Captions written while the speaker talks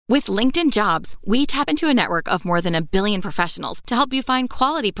With LinkedIn Jobs, we tap into a network of more than 1 billion professionals to help you find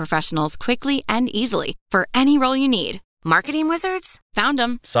quality professionals quickly and easily for any role you need. Marketing wizards? Found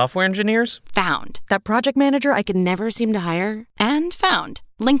them. Software engineers? Found. That project manager I could never seem to hire? And found.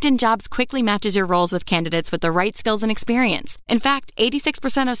 LinkedIn Jobs quickly matches your roles with candidates with the right skills and experience. In fact,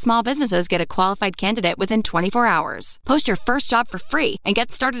 86% of small businesses get a qualified candidate within 24 hours. Post your first job for free and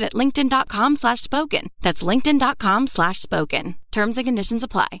get started at linkedin.com/spoken. That's linkedin.com/spoken. Terms and conditions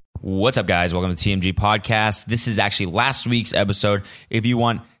apply. What's up, guys? Welcome to TMG Podcast. This is actually last week's episode. If you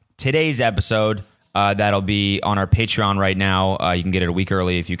want today's episode, that'll be on our Patreon right now. You can get it a week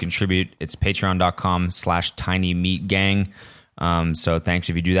early if you contribute. It's patreon.com/tinymeatgang. So thanks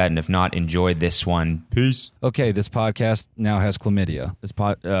if you do that, and if not, enjoy this one. Peace. Okay, this podcast now has chlamydia. It's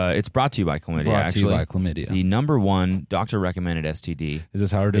brought to you by chlamydia. Brought to you by chlamydia. The number one doctor-recommended STD. Is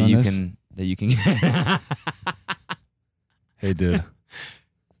this how we're doing this? That you can get. Hey, dude.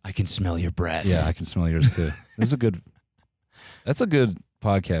 I can smell your breath. Yeah, I can smell yours too. That's a good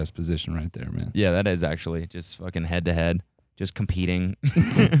podcast position right there, man. Yeah, that is actually just fucking head-to-head. Just competing.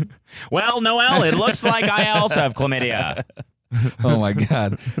 Well, Noel, it looks like I also have chlamydia. Oh my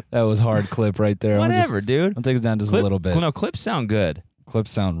God, that was hard clip right there. Whatever, dude. I'll take it down just a little bit. No, clips sound good.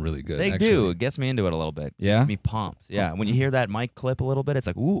 Clips sound really good. They actually do. It gets me into it a little bit. Yeah? Gets me pumped. Yeah, when you hear that mic clip a little bit, it's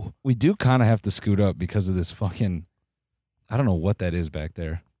like, ooh. We do kind of have to scoot up because of this fucking, I don't know what that is back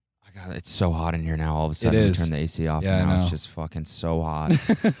there. God, it's so hot in here now. All of a sudden, It we is. turn the AC off, Yeah, and I now know. it's just fucking so hot.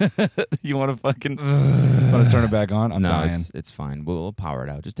 You want to fucking want to turn it back on? I'm no, dying. it's fine. We'll power it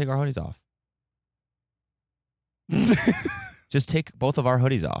out. Just take our hoodies off. Just take both of our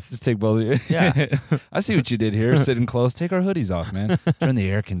hoodies off. Just take both of you. Yeah. I see what you did here. Sitting close. Take our hoodies off, man. Turn the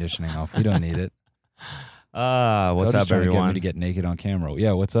air conditioning off. We don't need it. What's Cody's up, trying to get everyone? me to get naked on camera.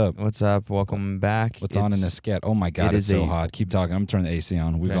 Yeah, what's up? What's up? Welcome back. What's on in this scat? Oh my God, it it's is so a- hot. Keep talking. I'm turning the AC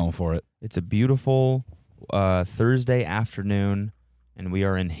on. We're Okay. going for it. It's a beautiful Thursday afternoon, and we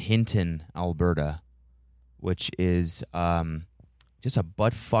are in Hinton, Alberta, which is just a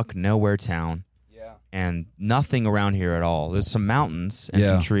butt-fuck nowhere town. Yeah. And nothing around here at all. There's some mountains and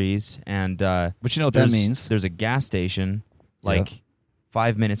some Yeah. trees, and But you know what that means? There's a gas station like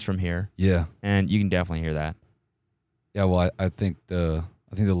 5 minutes from here, Yeah. and you can definitely hear that. Yeah. Well, I think the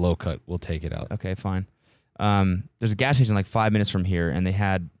low cut will take it out. Okay, fine. There's a gas station like 5 minutes from here, and they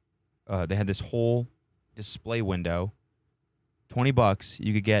had this whole display window. $20,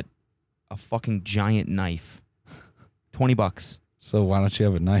 you could get a fucking giant knife. $20, So why don't you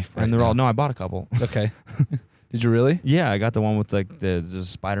have a knife? Right and they're now? all no. I bought a couple. Okay. Did you really? Yeah, I got the one with like the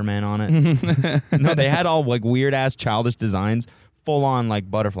Spider-Man on it. No, they had all like weird ass childish designs, full on like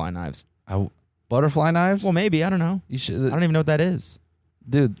butterfly knives. Butterfly knives? Well, maybe I don't know. You should, I don't even know what that is.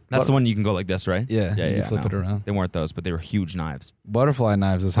 dude. That's the one you can go like this, right? Yeah. yeah. You flip no. it around. They weren't those, but they were huge knives, Butterfly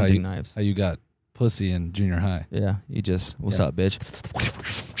knives is hunting knives. how you got pussy in junior high. Yeah, you just what's Yeah. up, bitch?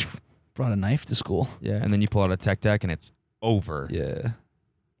 Brought a knife to school. Yeah, and then you pull out a tech deck, and it's over. Yeah.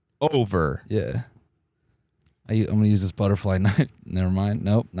 Over. Yeah. I'm gonna use this butterfly knife. Never mind.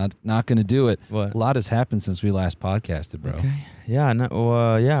 Nope. Not gonna do it. What? A lot has happened since we last podcasted, bro. Okay. Yeah.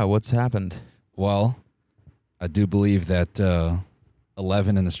 No. Yeah. What's happened? Well, I do believe that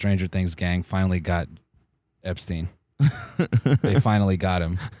 11 in the Stranger Things gang finally got Epstein. They finally got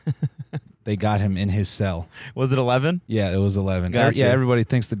him. They got him in his cell. Was it 11? Yeah, it was 11. Gotcha. Yeah, everybody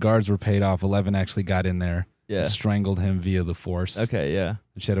thinks the guards were paid off. 11 actually got in there Yeah. and strangled him via the force. Okay. Yeah.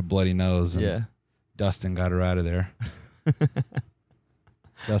 She had a bloody nose. And Yeah. Dustin got her out of there.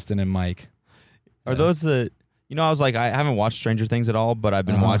 Dustin and Mike. Are Yeah. those the? You know, I was like, I haven't watched Stranger Things at all, but I've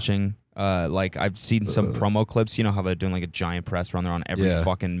been watching. Like I've seen some promo clips. You know how they're doing like a giant press run. They're on every Yeah.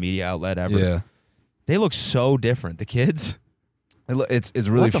 fucking media outlet ever. Yeah. They look so different. The kids. It's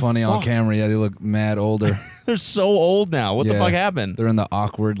really What the funny on fuck? camera. Yeah, they look mad older. They're so old now. What the Yeah. fuck happened? They're in the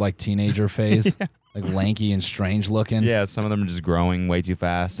awkward like teenager phase, like lanky and strange looking. Yeah, some of them are just growing way too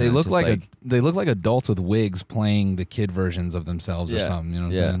fast. They and it's look just they look like adults with wigs playing the kid versions of themselves or Yeah. something. You know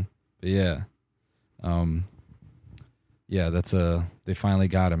what Yeah. I'm saying? But yeah, yeah. That's they finally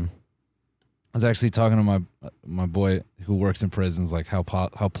got him. I was actually talking to my boy who works in prisons. Like how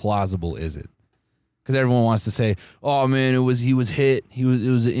plausible is it? Because everyone wants to say, "Oh man, he was hit. It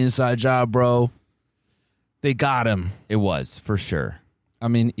was an inside job, bro." They got him. It was for sure. I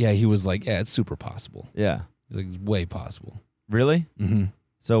mean, yeah, he was like, "Yeah, it's super possible. Yeah. He's like, it's way possible." Really? Mm-hmm.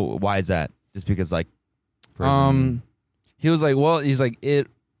 So why is that? Just because like prison? He was like, well, he's like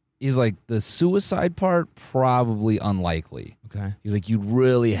the suicide part probably unlikely. Okay. He's like, you'd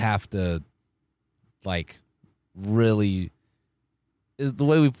really have to like really is the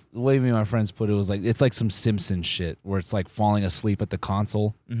way me and my friends put it was like it's like some Simpson shit where it's like falling asleep at the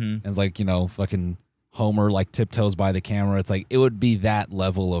console and it's like fucking Homer like tiptoes by the camera. It's like it would be that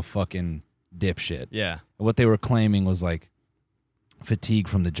level of fucking dipshit. Yeah. What they were claiming was like fatigue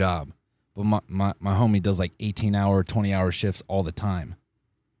from the job, but my homie does like 18-hour, 20-hour shifts all the time,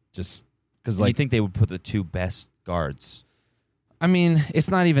 just because like you think they would put the two best guards? I mean, it's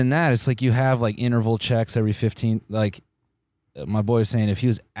not even that. It's like you have like interval checks every 15. Like my boy was saying, if he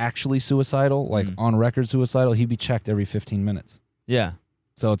was actually suicidal, like on record suicidal, he'd be checked every 15 minutes. Yeah.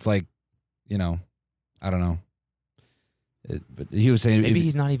 So it's like, I don't know. But he was saying maybe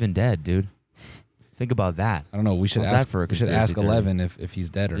he's not even dead, dude. Think about that. I don't know. We should How's ask. That for a we should ask 11 if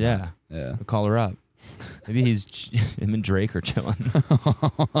he's dead or not. Yeah. We'll call her up. Maybe him and Drake are chilling.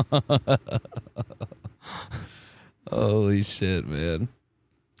 Holy shit, man.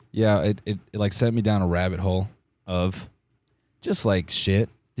 Yeah, it like sent me down a rabbit hole of just like shit.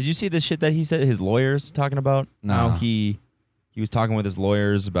 Did you see the shit that he said his lawyers talking about? No. How he was talking with his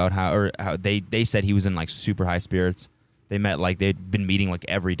lawyers about how they said he was in like super high spirits. They met like they'd been meeting like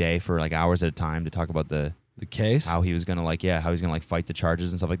every day for like hours at a time to talk about the case, how he was gonna fight the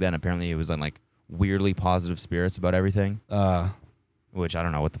charges and stuff like that. And apparently he was in like weirdly positive spirits about everything. Which I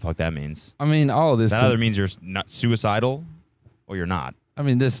don't know what the fuck that means. I mean, all of this that either means you're not suicidal or you're not. I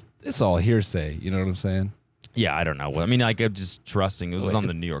mean, it's all hearsay. You know what I'm saying? Yeah, I don't know. I mean, like I'm just trusting. It was on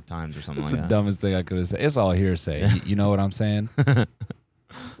the New York Times or something like that. It's the dumbest thing I could have said. It's all hearsay. You know what I'm saying? I'm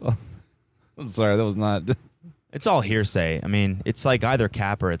sorry, that was not. It's all hearsay. I mean, it's like either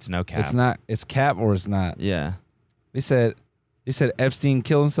cap or it's no cap. It's not. It's cap or it's not. Yeah. They said Epstein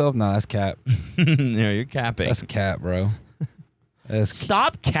killed himself. No, that's cap. No, you're capping. That's cap, bro.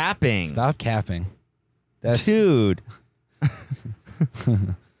 Stop capping. Stop capping. That's dude.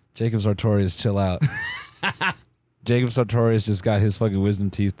 Jacob Sartorius, chill out. Jacob Sartorius just got his fucking wisdom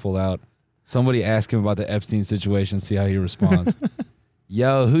teeth pulled out. Somebody ask him about the Epstein situation, see how he responds.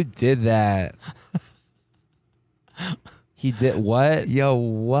 Yo, who did that? He did what? Yo,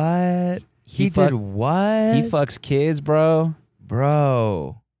 what? He did what? He fucks kids, bro.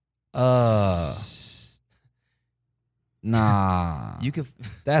 Bro. Nah. You could.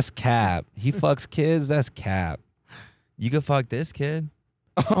 That's cap. He fucks kids. That's cap. You could fuck this kid.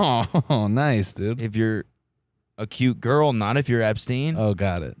 Oh, nice, dude. If you're a cute girl, not if you're Epstein. Oh,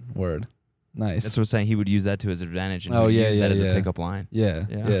 got it. Word. Nice. That's what I'm saying. He would use that to his advantage and use that as a pickup line.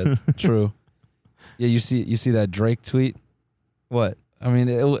 Yeah. True. Yeah, you see that Drake tweet? What? I mean,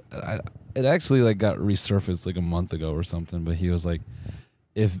 it actually like got resurfaced like a month ago or something. But he was like,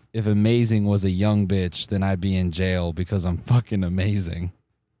 if amazing was a young bitch, then I'd be in jail because I'm fucking amazing.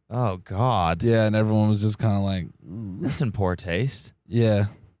 Oh God. Yeah, and everyone was just kind of like, that's in poor taste. Yeah.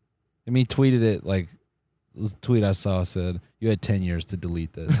 I mean, he tweeted it like the tweet I saw said, "You had 10 years to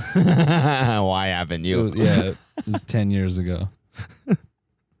delete this." Why haven't you? It was 10 years ago.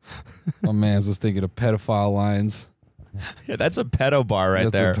 My man's just thinking of pedophile lines. Yeah, that's a pedo bar right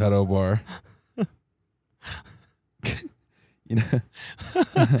there. That's a pedo bar. You know?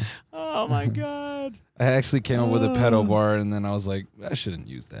 Oh my God. I actually came up with a pedo bar, and then I was like, I shouldn't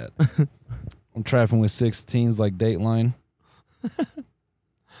use that. I'm trapping with 16s like Dateline.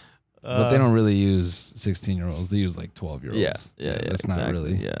 But they don't really use 16-year-olds. They use like 12-year-olds. Yeah. That's exactly. not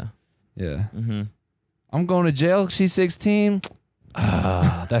really. Yeah. Mm-hmm. I'm going to jail. She's 16.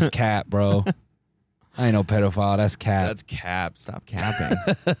 That's cap, bro. I ain't no pedophile. That's cap. That's cap. Stop capping.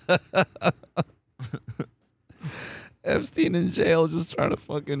 Epstein in jail just trying to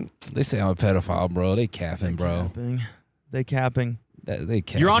fucking... They say I'm a pedophile, bro. They capping, bro. Capping. They capping. They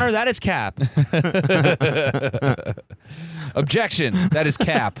capping. Your Honor, that is cap. Objection. That is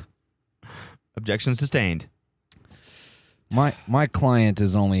cap. Objection sustained. My client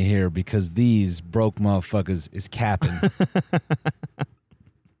is only here because these broke motherfuckers is capping.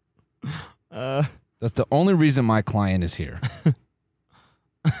 That's the only reason my client is here.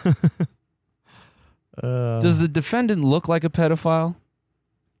 Does the defendant look like a pedophile?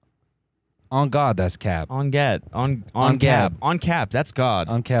 On God, that's cap. On cap. On cap, that's God.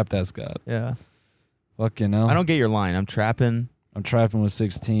 On cap, that's God. Yeah. Fucking hell. I don't get your line. I'm trapping with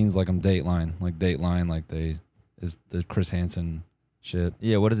 16s like I'm Dateline. Like they is the Chris Hansen shit.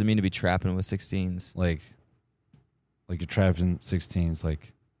 Yeah, what does it mean to be trapping with 16s? Like you're trapping 16s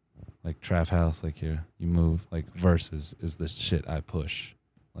like Trap House, like you move, like Versus is the shit I push.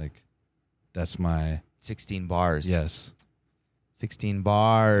 Like that's my 16 bars. Yes. 16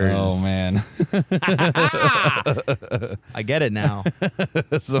 bars. Oh man. I get it now.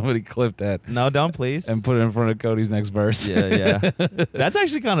 Somebody clip that. No, don't please. And put it in front of Cody's next verse. Yeah. That's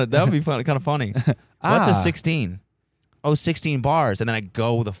actually that would be kind of funny. What's a 16? oh, 16 bars, and then I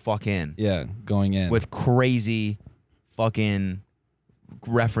go the fuck in. Yeah, going in. With crazy fucking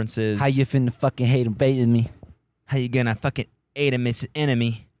references. How you finna fucking hate and baiting me? How you gonna fucking hate him? It's an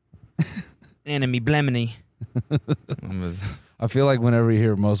enemy. Enemy bleminy. I feel like whenever you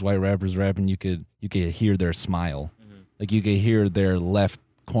hear most white rappers rapping, you could hear their smile. Mm-hmm. Like you could hear their left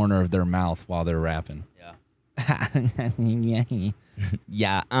corner of their mouth while they're rapping.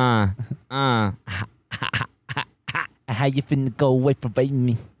 Yeah. How you finna go away from baiting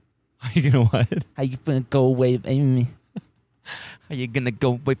me? How you gonna what? How you finna go away from aiming me? How you gonna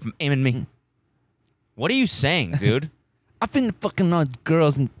go away from aiming me? What are you saying, dude? I finna fucking all the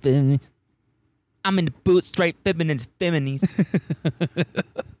girls and me. I'm in the boot, straight feminine feminies.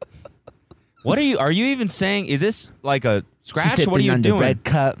 What are you even saying? Is this like a scratch? What are you on doing? The red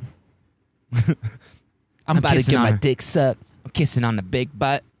cup. I'm about to get my dick sucked. I'm kissing on the big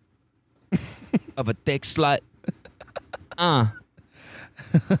butt of a thick slut.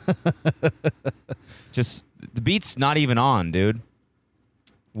 Just the beat's not even on, dude.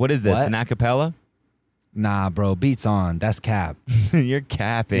 What is this? What? An acapella? Nah, bro. Beats on. That's cap. You're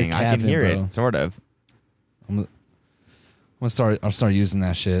capping. I can hear bro. it, sort of. I'll start using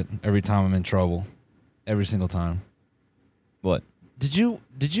that shit every time I'm in trouble. Every single time. What? Did you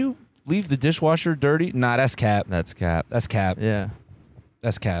leave the dishwasher dirty? Nah, that's cap. That's cap. That's cap. Yeah.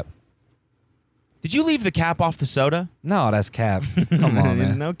 That's cap. Did you leave the cap off the soda? No, that's cap. Come on,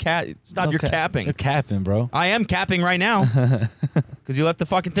 man. No cap. Stop your capping. You're capping, bro. I am capping right now. Because you left the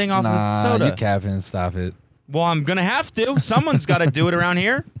fucking thing off the soda. You capping. Stop it. Well, I'm going to have to. Someone's got to do it around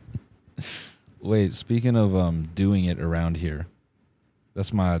here. Wait, speaking of doing it around here,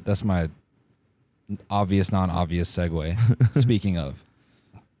 that's my obvious, non-obvious segue. Speaking of.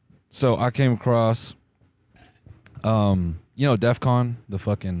 So I came across, DEF CON, the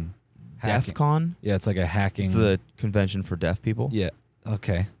fucking DEF CON? Yeah, it's like a hacking. It's the convention for deaf people? Yeah.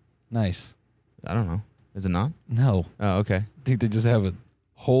 Okay. Nice. I don't know. Is it not? No. Oh, okay. I think they just have a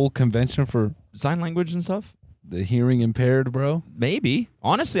whole convention for sign language and stuff? The hearing impaired, bro? Maybe.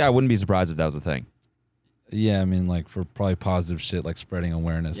 Honestly, I wouldn't be surprised if that was a thing. Yeah, I mean, like, for probably positive shit, like spreading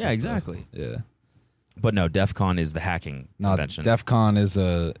awareness. Yeah, and exactly. Stuff. Yeah. But no, DEF CON is the hacking convention. DEF CON is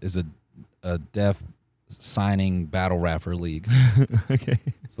a deaf signing battle rapper league. Okay.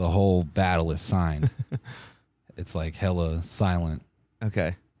 So the whole battle is signed. It's like hella silent. Okay. You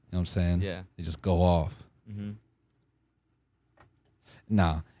know what I'm saying? Yeah. They just go off. Mm-hmm.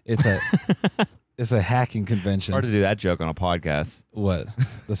 Nah, it's a hacking convention. Hard to do that joke on a podcast. What?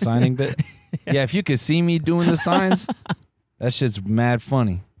 The signing bit? Yeah, if you could see me doing the signs, that shit's mad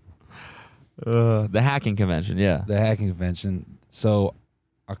funny. The hacking convention, yeah. The hacking convention. So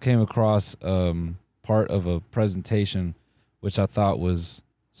I came across part of a presentation which I thought was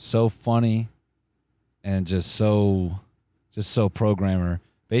so funny and just so programmer.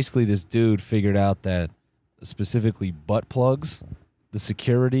 Basically, this dude figured out that specifically Buttplugs, the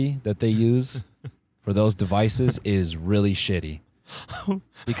security that they use for those devices is really shitty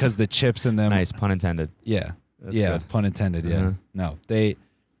because the chips in them. Nice, pun intended. Yeah. That's yeah, good. Pun intended, yeah. Uh-huh. No, I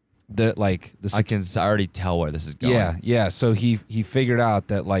can already tell where this is going. Yeah. So he figured out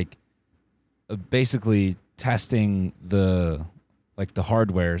that basically testing the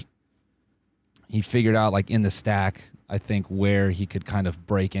hardware, he figured out in the stack, I think, where he could kind of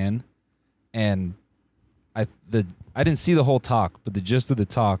break in, and I didn't see the whole talk, but the gist of the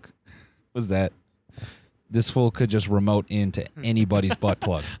talk was that this fool could just remote into anybody's butt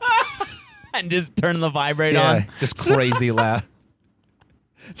plug and just turn the vibrate on. Just crazy loud.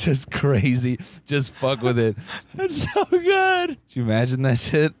 Just crazy. Just fuck with it. That's so good. Did you imagine that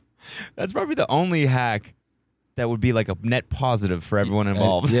shit? That's probably the only hack that would be like a net positive for everyone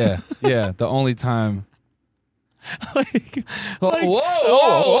involved. Yeah. The only time. Whoa.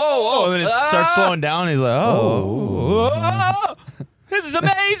 And then it starts slowing down. He's like, whoa. This is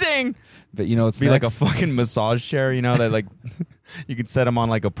amazing. But it's be like a fucking massage chair, that you could set them on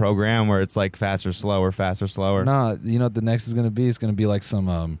like a program where it's like faster, slower. Nah, what the next is gonna be? It's gonna be like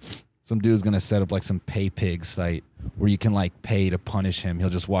some dude's gonna set up like some pay pig site where you can pay to punish him. He'll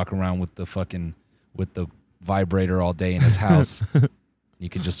just walk around with the vibrator all day in his house. You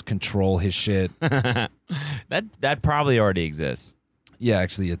can just control his shit. That probably already exists. Yeah,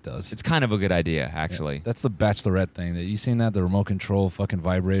 actually it does. It's kind of a good idea, actually. Yeah, that's the Bachelorette thing. You seen that? The remote control fucking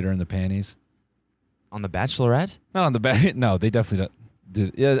vibrator in the panties? On The Bachelorette? Not on the back. No, they definitely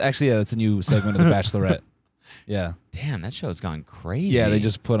don't. Yeah, actually, it's a new segment of The Bachelorette. Yeah. Damn, that show's gone crazy. Yeah, they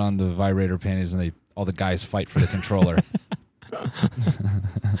just put on the vibrator panties and all the guys fight for the controller.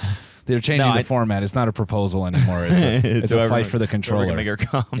 They're changing the format. It's not a proposal anymore. It's a fight for the controller. Make her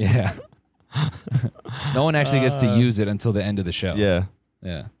come. Yeah. No one actually gets to use it until the end of the show. Yeah.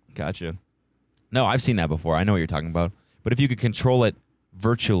 Yeah. Gotcha. No, I've seen that before. I know what you're talking about. But if you could control it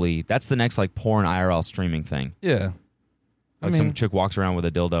virtually, that's the next like porn IRL streaming thing. Yeah. Like some chick walks around with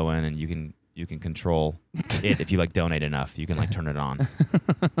a dildo in, and you can control it if you like donate enough. You can like turn it on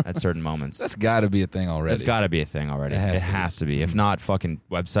at certain moments. That's got to be a thing already. That's got to be a thing already. It has to be. If not, fucking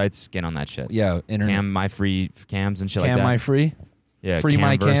websites, get on that shit. Yeah, internet. Cam my free cams and shit like that. Cam my free? Yeah, free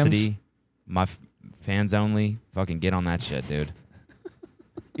my cams. My fans only. Fucking get on that shit, dude.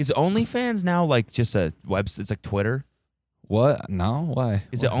 Is OnlyFans now like just a website? It's like Twitter. What? No, why?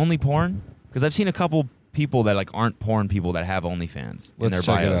 Is it only porn? Because I've seen a couple people that like aren't porn people that have OnlyFans in their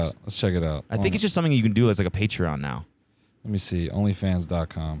bios. Let's check it out. I think it's just something you can do as like a Patreon now. Let me see.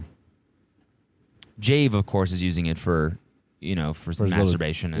 OnlyFans.com. Jave, of course, is using it for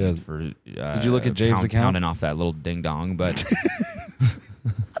masturbation and for. Did you look at Jave's account? Pounding off that little ding dong, but.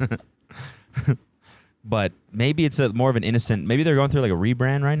 But maybe it's more of an innocent. Maybe they're going through like a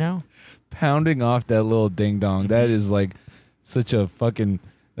rebrand right now. Pounding off that little ding dong. That is like such a fucking.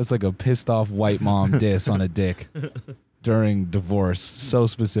 That's like a pissed off white mom diss on a dick during divorce. So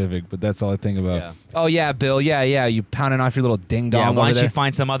specific, but that's all I think about. Yeah. Oh yeah, Bill. Yeah. You pounding off your little ding dong. Yeah. Why over don't there? you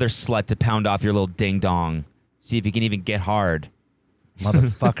find some other slut to pound off your little ding dong? See if you can even get hard,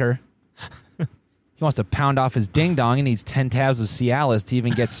 motherfucker. He wants to pound off his ding dong. He needs 10 tabs of Cialis to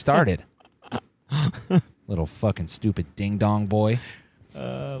even get started. Little fucking stupid ding dong boy.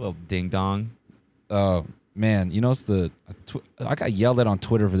 Little ding dong. Man, you know it's I got yelled at on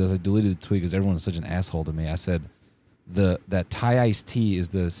Twitter for this. I deleted the tweet because everyone was such an asshole to me. I said that Thai iced tea is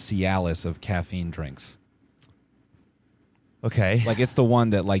the Cialis of caffeine drinks. Okay. Like it's the one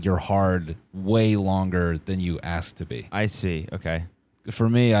that like you're hard way longer than you ask to be. I see. Okay. For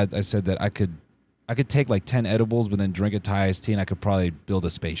me, I said that I could take like 10 edibles, but then drink a Thai iced tea, and I could probably build a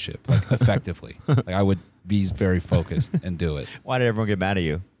spaceship like effectively. Like I would be very focused and do it. Why did everyone get mad at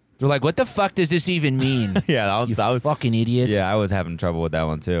you? They're like, "What the fuck does this even mean?" Yeah, that was fucking idiot. Yeah, I was having trouble with that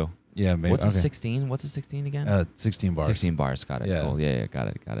one too. Yeah, maybe. What's a 16? What's a 16 again? 16 bars. 16 bars. Got it. Yeah. Cool. Yeah, got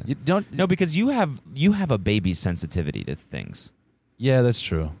it. You don't. No, because you have a baby's sensitivity to things. Yeah, that's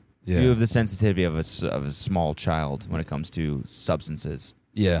true. Yeah. You have the sensitivity of a small child when it comes to substances.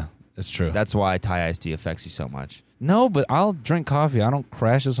 Yeah, that's true. That's why Thai iced tea affects you so much. No, but I'll drink coffee. I don't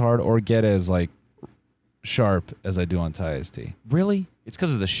crash as hard or get as like sharp as I do on Thai iced tea. Really? It's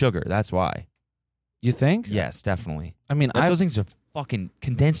because of the sugar. That's why. You think? Yes, definitely. I mean, those things are fucking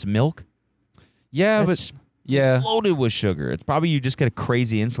condensed milk. Yeah, That's loaded with sugar. It's probably you just get a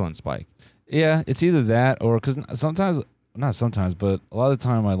crazy insulin spike. Yeah, it's either that or because not sometimes, but a lot of the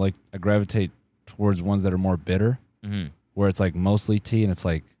time I gravitate towards ones that are more bitter, where it's like mostly tea and it's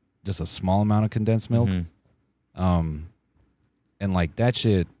like just a small amount of condensed milk. And like that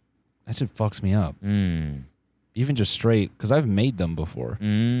shit fucks me up. Even just straight, because I've made them before.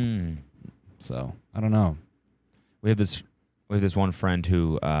 So I don't know. We have this one friend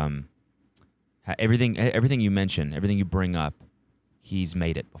who everything you mention, everything you bring up, he's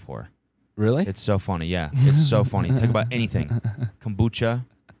made it before. Really? It's so funny. Yeah, it's so funny. Talk about anything. Kombucha.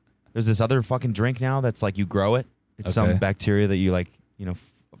 There's this other fucking drink now that's like you grow it. It's some bacteria that you like,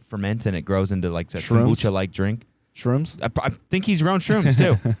 ferment and it grows into like a kombucha-like drink. Shrooms? I think he's grown shrooms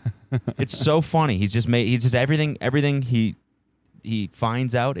too. It's so funny. He's just everything he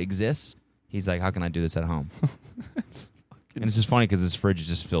finds out exists. He's like, how can I do this at home? And it's just funny because his fridge is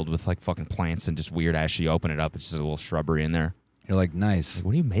just filled with like fucking plants and just weird ass. You open it up, it's just a little shrubbery in there. You're like, nice. Like,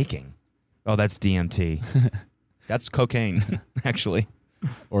 what are you making? Oh, that's DMT. That's cocaine, actually.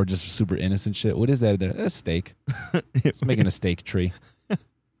 Or just super innocent shit. What is that there? That's steak. It's making a steak tree.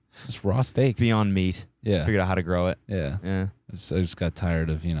 Just raw steak. Beyond Meat. Yeah. Figured out how to grow it. Yeah. Yeah. I just got tired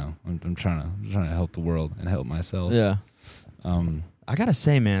of, I'm trying to help the world and help myself. Yeah. I gotta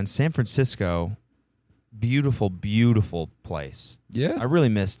say, man, San Francisco, beautiful, beautiful place. Yeah. I really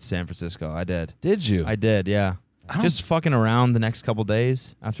missed San Francisco. I did. Did you? I did, yeah. Just fucking around the next couple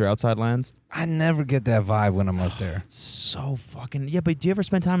days after Outside Lands. I never get that vibe when I'm up there. It's so fucking... Yeah, but do you ever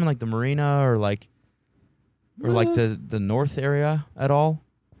spend time in like the marina or like the north area at all?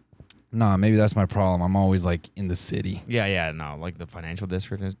 Nah, maybe that's my problem. I'm always like in the city. Yeah, no, like the financial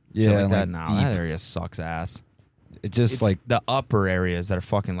district and yeah, shit like that. Like No, that area sucks ass. It's like the upper areas that are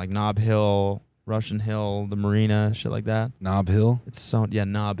fucking like Nob Hill, Russian Hill, the marina, shit like that. Knob Hill? It's so... Yeah,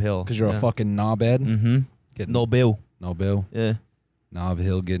 Nob Hill. Because you're a fucking knobhead? Mm-hmm. No bill. No bill. Yeah. Knob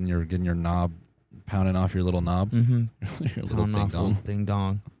Hill, getting your knob, pounding off your little knob. Mm-hmm. Your little ding dong. Ding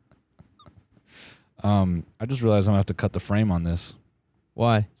dong. I just realized I'm gonna have to cut the frame on this.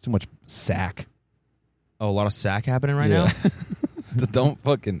 Why? It's too much sack. Oh, a lot of sack happening right now? Don't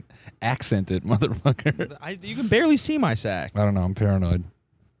fucking accent it, motherfucker. You can barely see my sack. I don't know. I'm paranoid.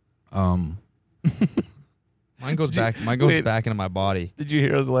 Mine goes back. Mine goes back into my body. Did you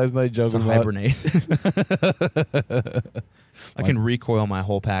hear us last night joking about hibernate? I can recoil my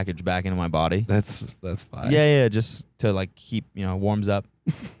whole package back into my body. That's fine. Yeah, just to like keep warms up.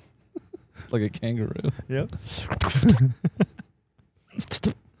 Like a kangaroo. Yep.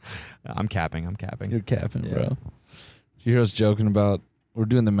 I'm capping. You're capping, bro. Did you hear us joking about we're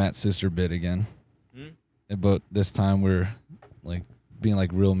doing the Matt sister bit again? But this time we're like being like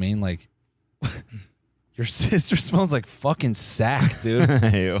real mean, like your sister smells like fucking sack, dude.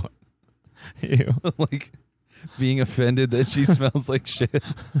 Ew. Like being offended that she smells like shit.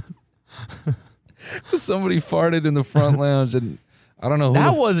 Somebody farted in the front lounge and I don't know who.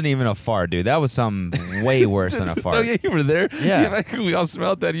 That wasn't even a fart, dude. That was something way worse than a fart. Oh, yeah, you were there? Yeah. Like, we all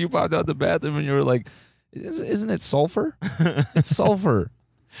smelled that. You popped out the bathroom and you were like, isn't it sulfur? It's sulfur.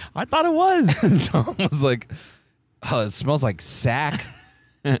 I thought it was. And Tom was like, oh, it smells like sack.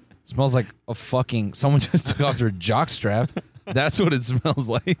 It smells like a fucking, someone just took off their jockstrap. That's what it smells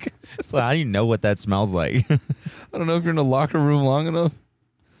like. So how do you know what that smells like? I don't know if you're in a locker room long enough.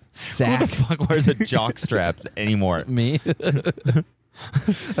 Sack. Who the fuck wears a jock strap anymore? Me.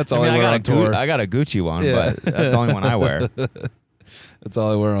 That's all I wear on tour. I got a Gucci one, but that's the only one I wear. That's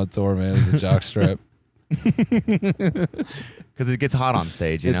all I wear on tour, man, is a jock strap. Because it gets hot on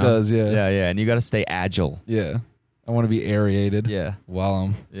stage, you know? It does, yeah. Yeah, and you got to stay agile. Yeah. I want to be aerated. Yeah. While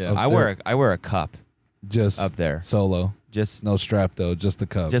I'm up I there. wear a cup just up there. Solo. Just no strap though, just the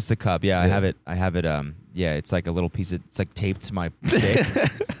cup. Just the cup. Yeah, I have it. It's like a little piece of, it's like taped to my dick.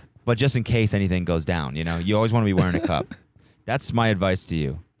 But just in case anything goes down, you always want to be wearing a cup. That's my advice to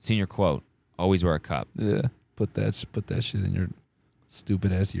you. Senior quote, always wear a cup. Yeah. Put that shit in your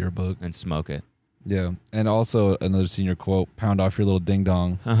stupid ass yearbook. And smoke it. Yeah. And also another senior quote, pound off your little ding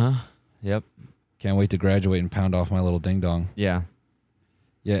dong. Uh-huh. Yep. Can't wait to graduate and pound off my little ding dong. Yeah.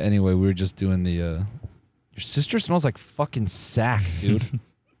 Yeah, anyway, we were just doing the your sister smells like fucking sack, dude.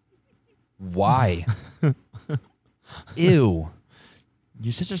 Why? Ew.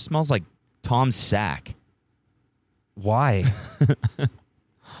 Your sister smells like Tom's sack. Why?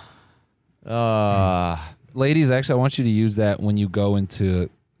 Ladies, actually, I want you to use that when you go into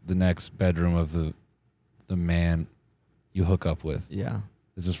the next bedroom of the man you hook up with. Yeah.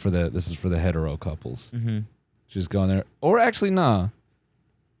 This is for the hetero couples. Mm-hmm. Just go in there. Or actually, nah.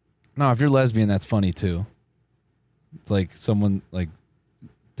 No, if you're lesbian, that's funny too. It's like someone, like,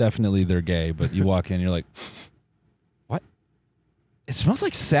 definitely they're gay, but you walk in, you're like, what? It smells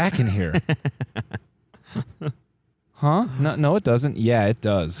like sack in here. Huh? No, it doesn't. Yeah, it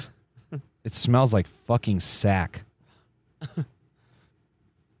does. It smells like fucking sack.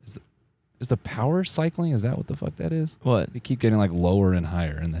 Is the power cycling? Is that what the fuck that is? What? You keep getting like lower and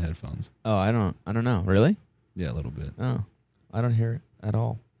higher in the headphones. Oh, I don't know. Really? Yeah, a little bit. Oh, I don't hear it at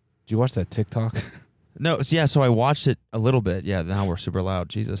all. Did you watch that TikTok? No. So I watched it a little bit. Yeah. Now we're super loud.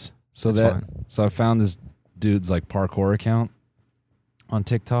 Jesus. So I found this dude's like parkour account on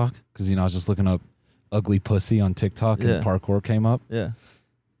TikTok because I was just looking up ugly pussy on TikTok and parkour came up. Yeah.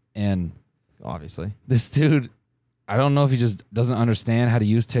 And obviously this dude, I don't know if he just doesn't understand how to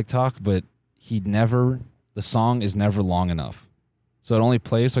use TikTok, but the song is never long enough. So it only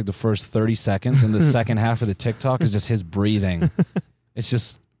plays like the first 30 seconds and the second half of the TikTok is just his breathing. It's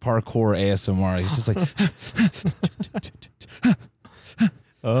just parkour ASMR. He's just like,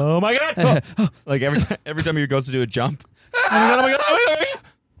 oh my God. Oh. Like every time he goes to do a jump. Oh my God.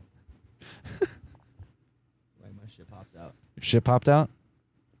 Wait, my shit popped out. Your shit popped out?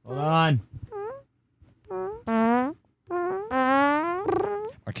 Hold on.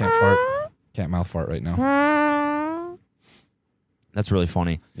 I can't fart. Can't mouth fart right now. That's really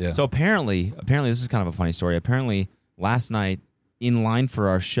funny. Yeah. So apparently this is kind of a funny story. Apparently last night in line for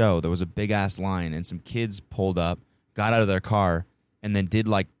our show, there was a big ass line and some kids pulled up, got out of their car, and then did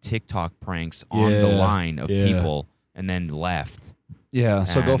like TikTok pranks on the line of people and then left. Yeah.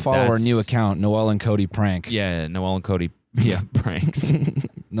 So go follow our new account, Noel and Cody Prank. Yeah, Noel and Cody pranks.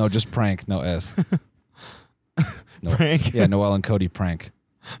 No, just prank, no S. No. Prank? Yeah, Noel and Cody Prank.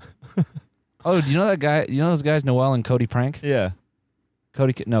 Oh, do you know that guy? You know those guys, Noel and Cody Prank? Yeah.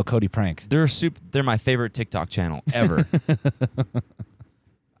 Cody Prank. They're my favorite TikTok channel ever.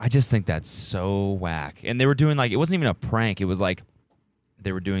 I just think that's so whack. And they were doing like, it wasn't even a prank. It was like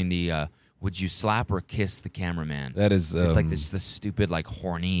they were doing the would you slap or kiss the cameraman? That is it's like this the stupid like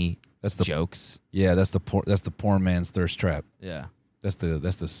horny jokes. Yeah, that's the poor man's thirst trap. Yeah. That's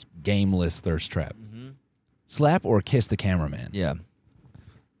the gameless thirst trap. Mm-hmm. Slap or kiss the cameraman. Yeah.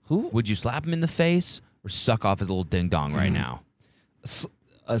 Who would you slap him in the face or suck off his little ding dong right now?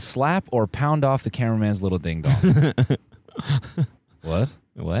 slap or pound off the cameraman's little ding dong. What?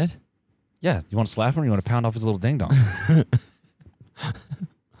 What? Yeah, you want to slap him or you want to pound off his little ding dong?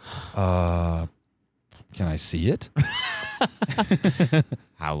 Can I see it?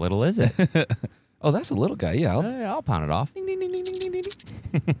 How little is it? Oh, that's a little guy. Yeah, I'll pound it off. Ding, ding, ding, ding, ding, ding,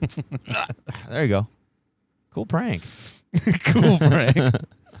 ding. There you go. Cool prank. cool prank.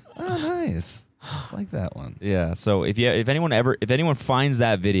 Oh, nice. I like that one. Yeah. So if anyone finds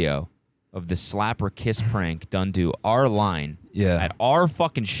that video of the slap or kiss prank done to our line at our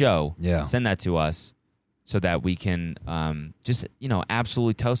fucking show, send that to us so that we can just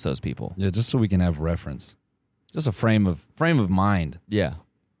absolutely toast those people. Yeah, just so we can have reference, just a frame of mind. Yeah.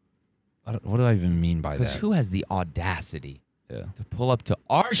 What do I even mean by that? Because who has the audacity to pull up to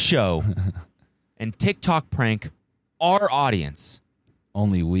our show and TikTok prank our audience?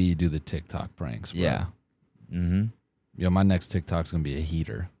 Only we do the TikTok pranks, bro. Yeah. Mm-hmm. Yo, my next TikTok's going to be a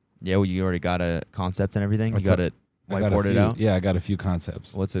heater. Yeah, well, you already got a concept and everything? You got it whiteboarded out? Yeah, I got a few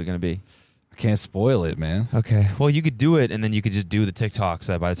concepts. What's it going to be? I can't spoil it, man. Okay. Well, you could do it, and then you could just do the TikTok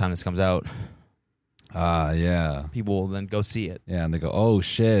so that by the time this comes out, yeah. people will then go see it. Yeah, and they go, oh,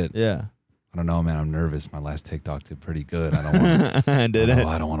 shit. Yeah. I don't know, man. I'm nervous. My last TikTok did pretty good. I don't want I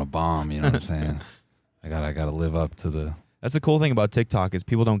don't want to bomb. You know what I'm saying? I gotta live up to the... That's the cool thing about TikTok is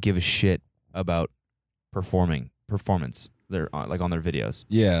people don't give a shit about performance. They're like on their videos.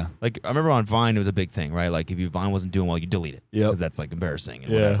 Yeah. Like I remember on Vine, it was a big thing, right? Like if your Vine wasn't doing well, you delete it. Yeah. Because that's like embarrassing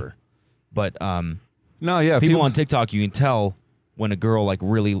and whatever. But no, yeah. People on TikTok, you can tell when a girl like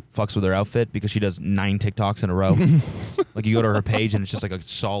really fucks with her outfit because she does 9 TikToks in a row. Like you go to her page and it's just like a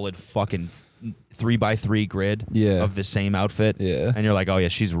solid fucking 3x3 grid of the same outfit. Yeah. And you're like, oh yeah,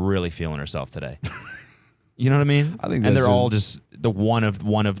 she's really feeling herself today. You know what I mean? I think and they're all just the one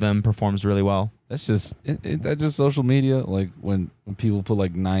of them performs really well. That's just that's just social media. Like when people put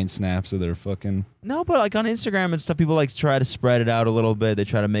like 9 snaps of their fucking... No, but like on Instagram and stuff, people like try to spread it out a little bit. They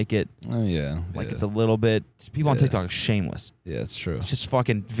try to make it it's a little bit... People on TikTok are shameless. Yeah, it's true. It's just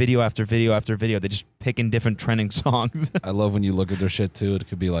fucking video after video after video. They just picking different trending songs. I love when you look at their shit too. It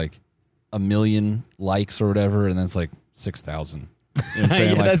could be like 1 million likes or whatever, and then it's like 6,000. You know what I'm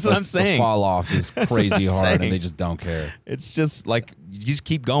saying? Yeah, that's what I'm saying. The fall off is crazy hard, saying. and they just don't care. It's just like you just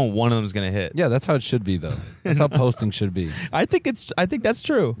keep going. One of them's gonna hit. Yeah, that's how it should be, though. That's how posting should be. I think that's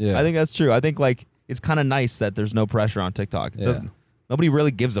true. Yeah. I think that's true. I think like it's kind of nice that there's no pressure on TikTok. Nobody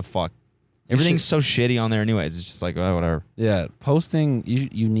really gives a fuck. Everything's so shitty on there, anyways. It's just like whatever. Yeah, posting.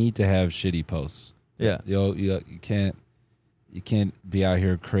 You need to have shitty posts. Yeah, you can't. You can't be out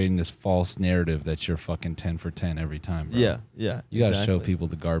here creating this false narrative that you're fucking 10 for 10 every time, bro. Yeah. You got to show people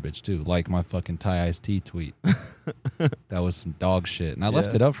the garbage, too. Like my fucking Thai iced tea tweet. That was some dog shit. And I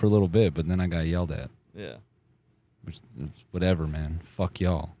left it up for a little bit, but then I got yelled at. Yeah. Whatever, man. Fuck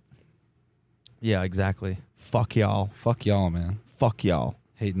y'all. Yeah, exactly. Fuck y'all. Fuck y'all, man. Fuck y'all.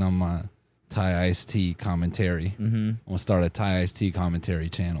 Hating on my Thai iced tea commentary. Mm-hmm. I'm going to start a Thai iced tea commentary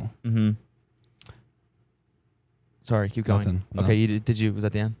channel. Mm-hmm. Sorry, keep going. Nothing, no. Okay, did you? Was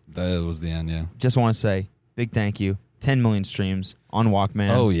that the end? That was the end, yeah. Just want to say big thank you. 10 million streams on Walkman.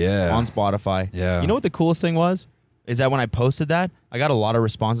 Oh, yeah. On Spotify. Yeah. You know what the coolest thing was? Is that when I posted that, I got a lot of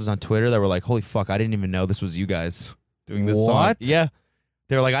responses on Twitter that were like, holy fuck, I didn't even know this was you guys doing this song. What? Yeah.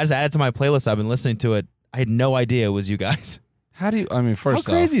 They were like, I just added to my playlist. I've been listening to it. I had no idea it was you guys. How do you, I mean, first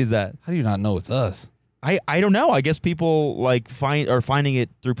How crazy is that? How do you not know it's us? I don't know. I guess people like finding it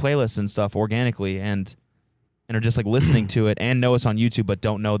through playlists and stuff organically and are just like listening to it and know us on YouTube, but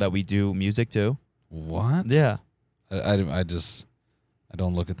don't know that we do music too. What? Yeah. I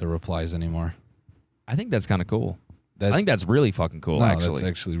don't look at the replies anymore. I think that's kind of cool. I think that's really fucking cool, actually. That's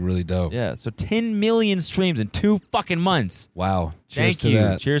actually really dope. Yeah, so 10 million streams in 2 fucking months. Wow. Thank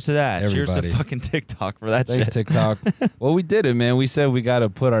you. Cheers to that. Everybody. Cheers to fucking TikTok for that Thanks, shit. TikTok. Well, we did it, man. We said we got to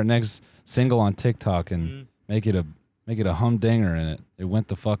put our next single on TikTok and make it a humdinger, and it went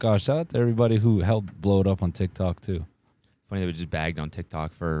the fuck off. Shout out to everybody who helped blow it up on TikTok, too. Funny that we just bagged on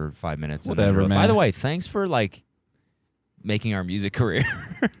TikTok for 5 minutes. Whatever, man. By the way, thanks for like making our music career.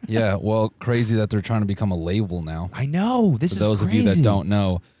 Yeah, well, crazy that they're trying to become a label now. I know. This For is those crazy. of you that don't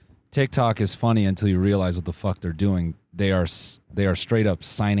know, TikTok is funny until you realize what the fuck they're doing. They are straight up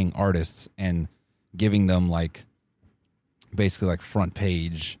signing artists and giving them like basically like front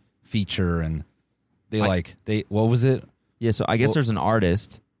page feature, and what was it? Yeah, so I guess there's an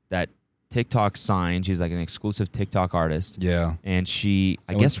artist that TikTok signed. She's like an exclusive TikTok artist. Yeah. And she,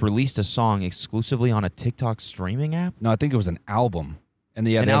 I guess, released a song exclusively on a TikTok streaming app. No, I think it was an album. And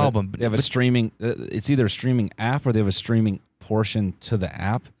they have a streaming. It's either a streaming app or they have a streaming portion to the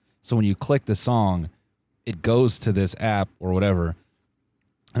app. So when you click the song, it goes to this app or whatever,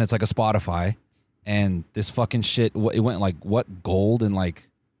 and it's like a Spotify, and this fucking shit, it went like what gold and like.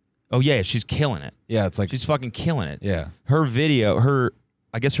 Oh yeah, she's killing it. Yeah, it's like she's fucking killing it. Yeah, her video,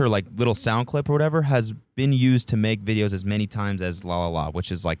 I guess her like little sound clip or whatever has been used to make videos as many times as La La La,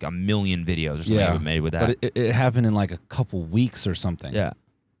 which is like 1 million videos or something made with that. But it happened in like a couple weeks or something. Yeah,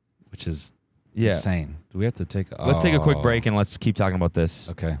 which is insane. Do we have to take? Let's take a quick break and let's keep talking about this.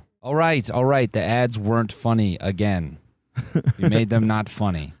 Okay. All right. The ads weren't funny again. We made them not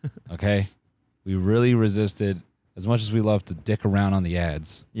funny. Okay. We really resisted. As much as we love to dick around on the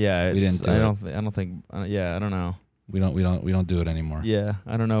ads, we didn't. I don't think. I don't know. We don't do it anymore. Yeah,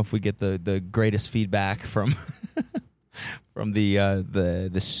 I don't know if we get the greatest feedback from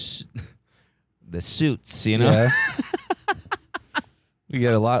the suits. You know, yeah. we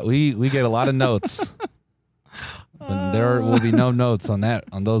get a lot. We get a lot of notes. But there will be no notes on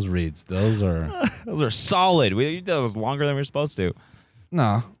those reads. Those are solid. That was longer than we were supposed to.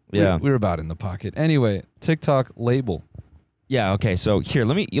 No. Yeah, we were about in the pocket. Anyway, TikTok label. Yeah. Okay. So here,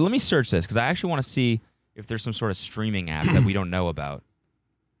 let me search this because I actually want to see if there's some sort of streaming app that we don't know about.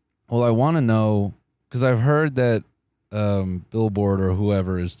 Well, I want to know because I've heard that Billboard or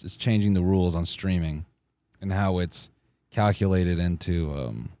whoever is changing the rules on streaming and how it's calculated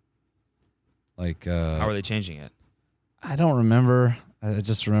into how are they changing it? I don't remember. I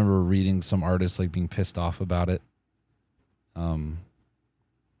just remember reading some artists like being pissed off about it.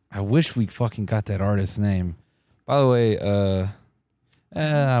 I wish we fucking got that artist's name. By the way,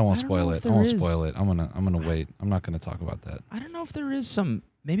 I won't spoil it. I won't spoil it. I'm gonna wait. I'm not gonna talk about that. I don't know if there is some.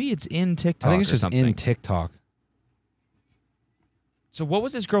 Maybe it's in TikTok. I think it's just something. in TikTok. So what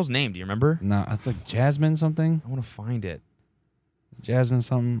was this girl's name? Do you remember? No, it's like Jasmine something. I want to find it. Jasmine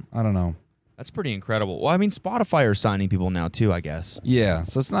something. I don't know. That's pretty incredible. Well, I mean, Spotify are signing people now too, I guess. Yeah,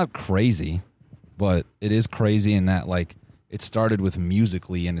 so it's not crazy, but it is crazy in that like it started with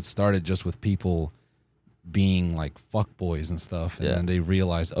Musical.ly and it started just with people being like fuckboys and stuff, and then they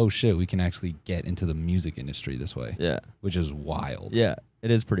realized, oh shit, we can actually get into the music industry this way. Yeah, which is wild. Yeah,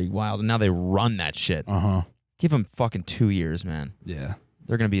 it is pretty wild, and now they run that shit. Give them fucking 2 years, man. Yeah,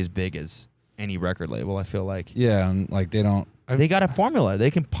 they're gonna be as big as any record label. I feel like. Yeah, and like they got a formula.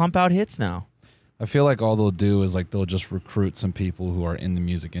 They can pump out hits now. I feel like all they'll do is like they'll just recruit some people who are in the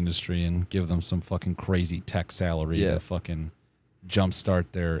music industry and give them some fucking crazy tech salary to fucking jumpstart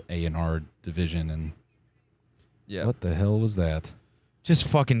their A&R division. And what the hell was that? Just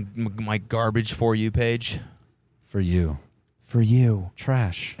fucking my garbage For You page. For you. For you.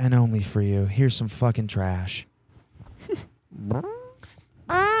 Trash. And only for you. Here's some fucking trash.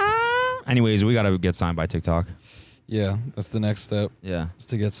 Anyways, we gotta get signed by TikTok. Yeah, that's the next step. Yeah. Is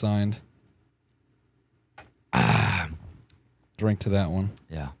to get signed. Drink to that one.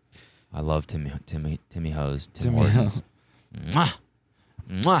 Yeah. I love Timmy Ho's. Timmy Ho's. Mwah.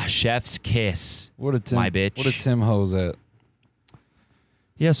 Mwah. Chef's kiss. What a Tim, my bitch. What a Tim Ho's at?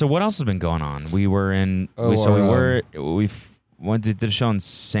 Yeah, so what else has been going on? We were in we went to did a show in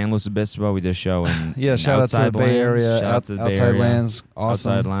San Luis Obispo. We did a show in shout out to the Bay Area. Shout out to the Bay Outside Area. Lands.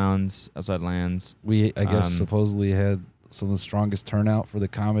 Awesome. Outside Lands. We I guess supposedly had some of the strongest turnout for the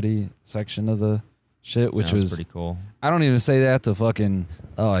comedy section of the shit, which was pretty cool. I don't even say that to fucking,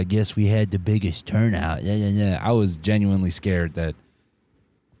 I guess we had the biggest turnout. Yeah. I was genuinely scared that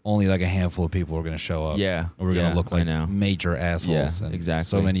only like a handful of people were going to show up. Yeah. Or we're going to look like major assholes. Yeah, and exactly.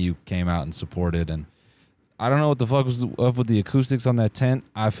 So many of you came out and supported. And I don't know what the fuck was up with the acoustics on that tent.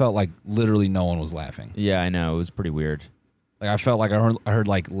 I felt like literally no one was laughing. Yeah, I know. It was pretty weird. Like I felt like I heard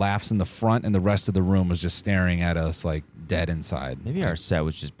like laughs in the front and the rest of the room was just staring at us like dead inside. Maybe our set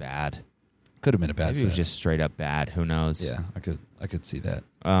was just bad. Could have been a bad set. Maybe it was just straight up bad. Who knows? Yeah, I could see that.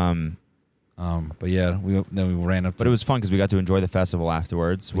 But yeah, we ran up. But it was fun because we got to enjoy the festival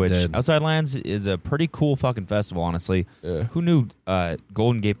afterwards. Which Outside Lands is a pretty cool fucking festival, honestly. Yeah. Who knew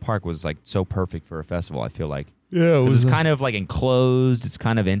Golden Gate Park was like so perfect for a festival? I feel like. Yeah, it's kind of like enclosed. It's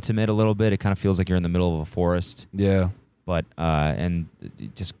kind of intimate a little bit. It kind of feels like you're in the middle of a forest. Yeah. But and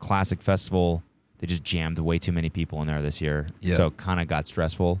just classic festival. They just jammed way too many people in there this year. Yeah. So it kind of got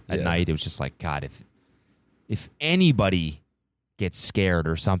stressful at night. It was just like, God, if anybody gets scared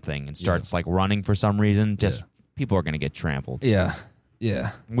or something and starts like running for some reason, just people are going to get trampled. Yeah.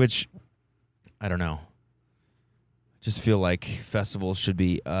 Yeah. Which, I don't know. Just feel like festivals should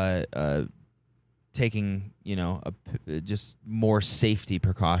be taking, just more safety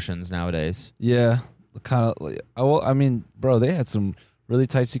precautions nowadays. Yeah. Kind of. I mean, bro, they had some really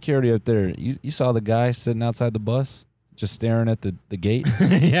tight security up there. You saw the guy sitting outside the bus, just staring at the gate.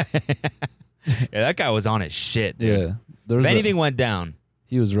 Yeah, that guy was on his shit, dude. Yeah, if anything went down,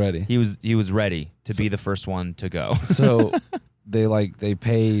 he was ready. He was ready to be the first one to go. So they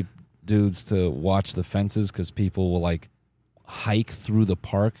pay dudes to watch the fences because people will like hike through the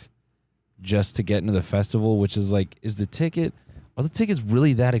park just to get into the festival, which is like, are the tickets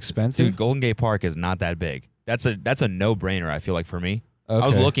really that expensive? Dude, Golden Gate Park is not that big. That's a no-brainer, I feel like, for me. Okay. I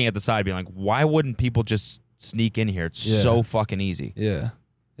was looking at the side being like, why wouldn't people just sneak in here? It's so fucking easy. Yeah.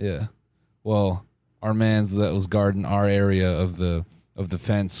 Yeah. Well, our man's that was guarding our area of the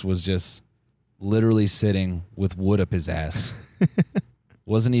fence was just literally sitting with wood up his ass.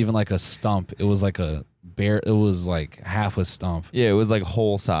 Wasn't even like a stump. It was like it was like half a stump. Yeah, it was like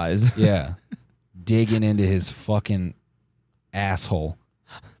whole size. Yeah. Digging into his fucking asshole.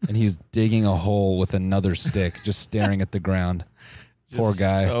 And he's digging a hole with another stick, just staring at the ground. Poor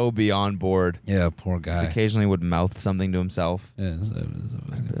guy. So beyond bored. Yeah, poor guy. Just occasionally would mouth something to himself. Yeah. And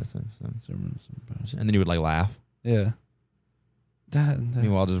then he would like laugh. Yeah.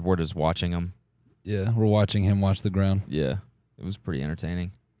 Meanwhile, we're just watching him. Yeah, we're watching him watch the ground. Yeah. It was pretty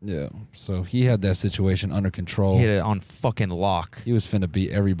entertaining. Yeah. So he had that situation under control. He hit it on fucking lock. He was finna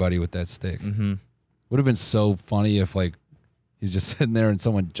beat everybody with that stick. Mm-hmm. Would have been so funny if like he's just sitting there and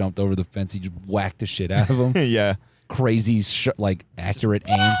someone jumped over the fence. He just whacked the shit out of him. Yeah. Crazy, like accurate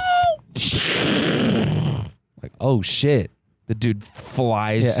aim. Like, oh shit. The dude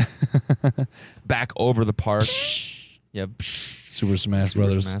flies back over the park. Yeah. Super Smash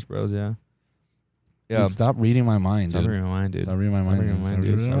Brothers. Smash Bros, yeah. Dude, stop reading my mind, Stop dude. reading my mind, dude. Stop reading my mind,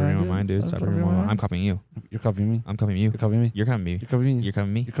 dude. Stop reading my mind, dude. Stop reading my mind. I'm copying you. You're copying me. I'm copying you. You're copying me. You're copying me. You're copying me. You're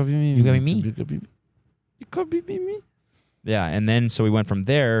copying me. You're copying me. You copying me. You copying me. Yeah, and then so we went from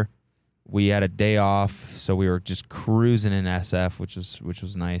there. We had a day off, so we were just cruising in SF, which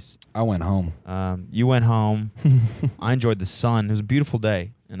was nice. I went home. You went home. I enjoyed the sun. It was a beautiful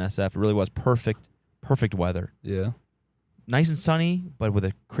day in SF. It really was perfect weather. Yeah. Nice and sunny, but with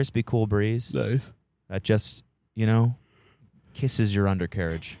a crispy, cool breeze. Nice. That just, kisses your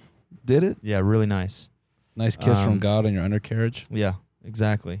undercarriage. Did it? Yeah, really nice. Nice kiss from God on your undercarriage. Yeah,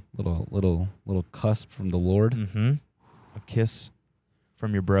 exactly. Little cusp from the Lord. Mm-hmm. A kiss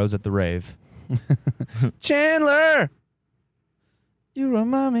from your bros at the rave. Chandler! You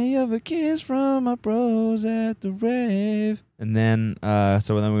remind me of a kiss from my bros at the rave. And then,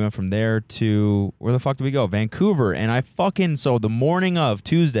 so then we went from there to, where the fuck did we go? Vancouver. And so the morning of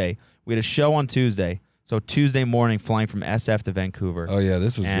Tuesday, we had a show on Tuesday. So Tuesday morning, flying from SF to Vancouver. Oh, yeah,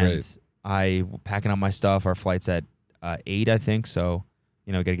 this is great. I packing up my stuff. Our flight's at 8, I think. So,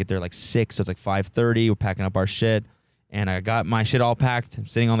 got to get there like 6. So it's like 5:30. We're packing up our shit. And I got my shit all packed. I'm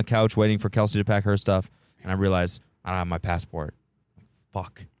sitting on the couch waiting for Kelsey to pack her stuff. And I realized I don't have my passport.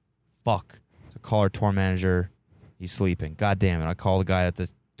 Fuck. So I call our tour manager. He's sleeping. God damn it. I call the guy at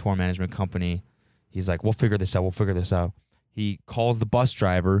the tour management company. He's like, we'll figure this out. He calls the bus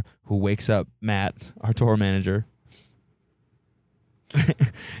driver, who wakes up Matt, our tour manager.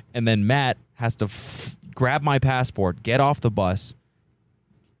 And then Matt has to grab my passport, get off the bus.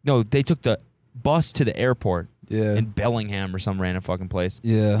 No, they took the bus to the airport in Bellingham or some random fucking place.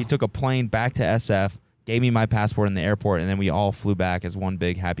 Yeah. He took a plane back to SF, gave me my passport in the airport, and then we all flew back as one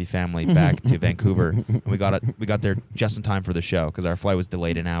big happy family back to Vancouver. And we got there just in time for the show because our flight was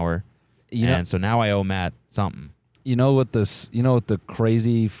delayed an hour. So now I owe Matt something. You know what the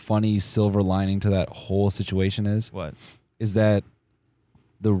crazy, funny silver lining to that whole situation is? What? Is that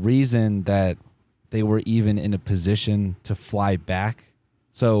the reason that they were even in a position to fly back?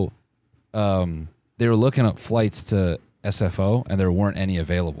 So they were looking up flights to SFO, and there weren't any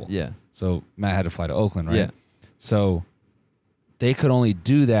available. Yeah. So Matt had to fly to Oakland, right? Yeah. So they could only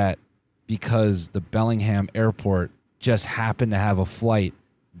do that because the Bellingham airport just happened to have a flight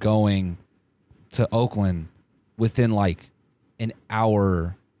going to Oakland within like an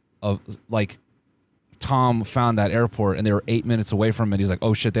hour of like Tom found that airport and they were 8 minutes away from it. He's like,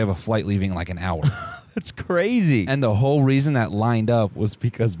 oh shit, they have a flight leaving in like an hour. That's crazy. And the whole reason that lined up was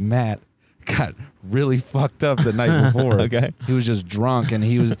because Matt got really fucked up the night before. Okay. He was just drunk and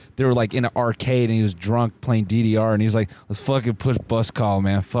they were like in an arcade and he was drunk playing DDR and he's like, let's fucking push bus call,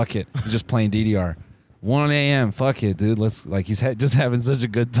 man. Fuck it. He's just playing DDR. 1 a.m. Fuck it, dude. He's just having such a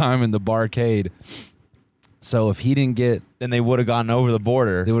good time in the barcade. So if he didn't get... Then they would have gone over the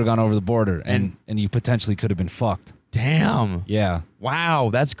border. They would have gone over the border and you potentially could have been fucked. Damn. Yeah.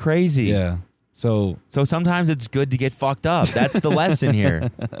 Wow, that's crazy. Yeah. So sometimes it's good to get fucked up. That's the lesson here.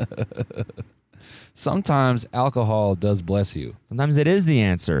 Sometimes alcohol does bless you. Sometimes it is the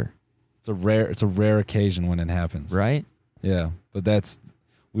answer. It's a rare occasion when it happens. Right? Yeah. But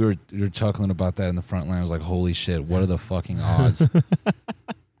we were chuckling about that in the front line. I was like, holy shit, what are the fucking odds?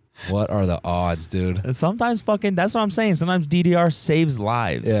 What are the odds, dude? And sometimes that's what I'm saying. Sometimes DDR saves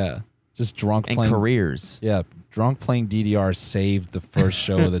lives. Yeah. Just drunk and playing careers. Yeah, drunk playing DDR saved the first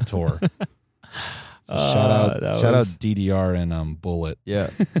show of the tour. So shout out DDR and Bullet.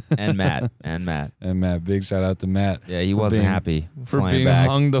 Yeah, and Matt. And Matt, big shout out to Matt. Yeah, he wasn't happy for flying being back.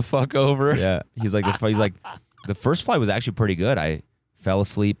 hung the fuck over. Yeah, he's like the first flight was actually pretty good. I fell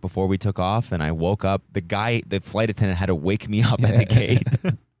asleep before we took off, and I woke up. The flight attendant had to wake me up at the gate.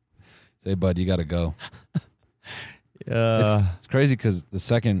 Say, bud, you got to go. Yeah, it's crazy because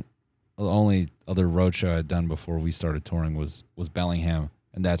the only other road show I'd done before we started touring was Bellingham.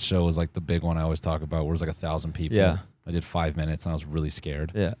 And that show was like the big one I always talk about, where it was like 1,000 people. Yeah. I did 5 minutes and I was really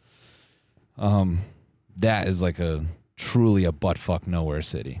scared. Yeah. That is like truly a buttfuck nowhere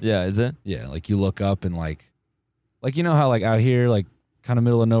city. Yeah, is it? Yeah, like you look up and like you know how like out here, like kind of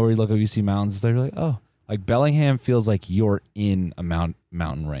middle of nowhere, you look up, you see mountains and stuff, you're like, oh. Like Bellingham feels like you're in a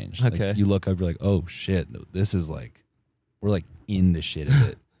mountain range. Okay. Like you look up, you're like, oh shit, this is like, we're like in the shit of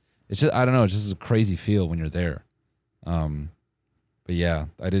it. It's just, I don't know, it's just a crazy feel when you're there. But yeah,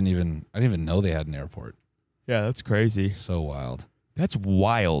 I didn't even know they had an airport. Yeah, that's crazy. So wild. That's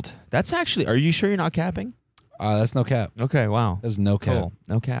wild. That's actually. Are you sure you're not capping? That's no cap. Okay, wow. That's no cap. Cool.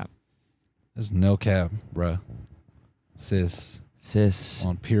 No cap. That's no cap, bruh. Sis.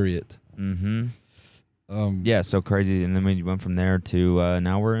 On period. Mm-hmm. Yeah, so crazy. And then we went from there to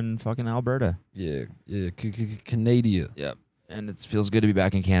now we're in fucking Alberta. Yeah. Canada. Yep. And it feels good to be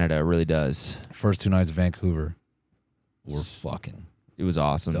back in Canada. It really does. First 2 nights Vancouver were fucking. It was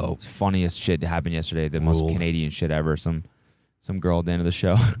awesome. Dope. It was funniest shit that happened yesterday. The most Canadian shit ever. Some girl at the end of the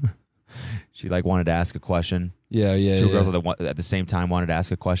show. She like wanted to ask a question. Yeah. Two girls at the same time wanted to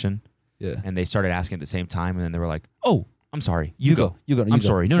ask a question. Yeah. And they started asking at the same time, and then they were like, "Oh, I'm sorry. You go. You I'm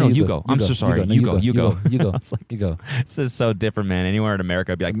sorry. No, you go. I'm so sorry. You go. You go. You go. I was like, you go. This is so different, man. Anywhere in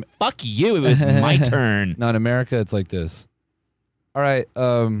America, I'd be like, fuck you. It was my turn. No, in America, it's like this. All right.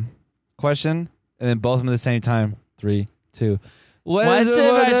 Question, and then both of them at the same time. 3, 2. We're like,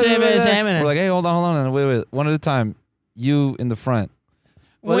 hey, hold on. Wait. One at a time. You in the front.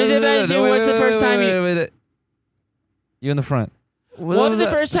 What's the first time you... You in the front. What was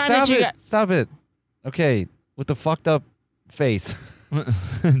the first time that you got... Stop it. Okay, with the fucked up face.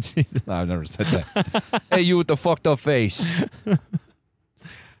 Jesus. No, I've never said that. Hey, you with the fucked up face.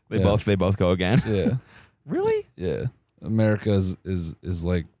 They both go again. Yeah. Really? Yeah. America is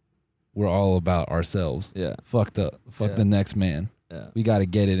like, we're all about ourselves. Yeah. Fuck the next man. Yeah. We got to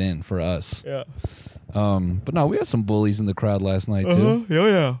get it in for us. Yeah. But no, we had some bullies in the crowd last night too.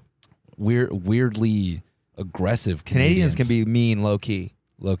 Yeah. Weirdly aggressive Canadians can be mean low key.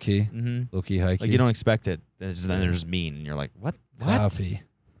 Low key? Mm-hmm. Low key, high key? Like you don't expect it. Then they're just mean and you're like, what? Copy.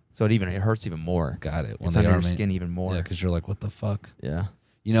 So it hurts even more. Got it. It's under your skin even more. Yeah, because you're like, what the fuck? Yeah.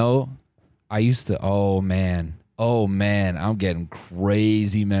 You know, I used to, oh man, I'm getting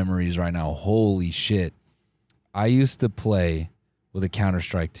crazy memories right now. Holy shit. I used to play with a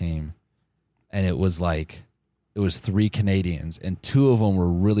Counter-Strike team, and it was 3 Canadians, and 2 of them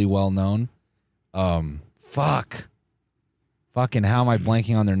were really well known. Fucking how am I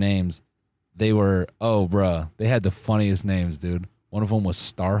blanking on their names? They were, they had the funniest names, dude. One of them was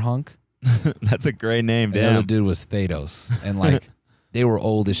Starhunk. That's a great name, The other dude was Thanos. And like, they were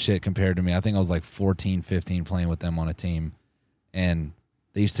old as shit compared to me. I think I was like 14, 15 playing with them on a team. And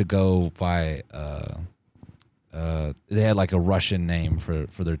they used to go by, they had like a Russian name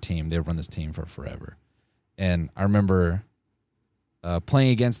for their team. They run this team for forever. And I remember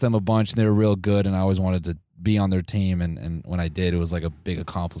playing against them a bunch, and they were real good, and I always wanted to be on their team, and when I did, it was like a big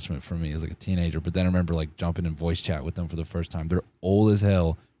accomplishment for me as like a teenager. But then I remember like jumping in voice chat with them for the first time. They're old as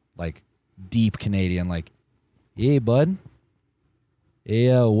hell, like deep Canadian, like, hey bud,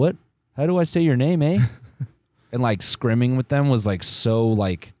 hey what? How do I say your name, eh? And like scrimming with them was like so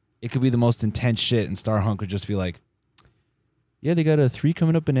like it could be the most intense shit, and Starhunk would just be like, yeah, they got a 3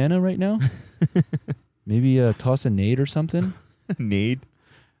 coming up banana right now. Maybe toss a nade or something. Nade?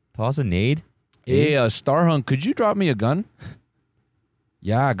 Toss a nade? Hey, Starhunk, could you drop me a gun?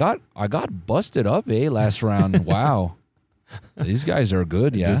 Yeah, I got busted up, last round. Wow. These guys are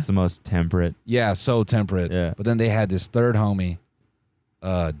good, yeah. Just the most temperate. Yeah, so temperate. Yeah. But then they had this third homie,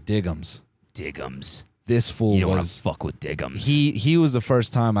 Diggums. This fool you don't want was to fuck with Diggums. He was the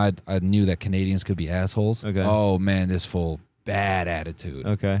first time I knew that Canadians could be assholes. Okay. Oh man, this fool, bad attitude.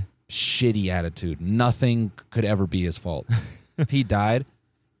 Okay. Shitty attitude. Nothing could ever be his fault. He died.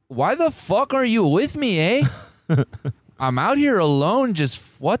 Why the fuck are you with me, eh? I'm out here alone, just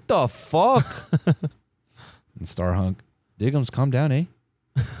what the fuck? And Starhunk, Diggums, calm down, eh?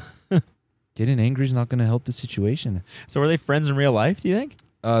 Getting angry is not going to help the situation. So were they friends in real life, do you think?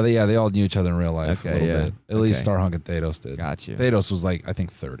 They all knew each other in real life a little bit. At least Starhunk and Thanos did. Got you. Thanos was like, I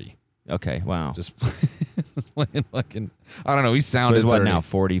think 30. Okay, wow. Just playing fucking. I don't know. He So sounded he's what 30. now?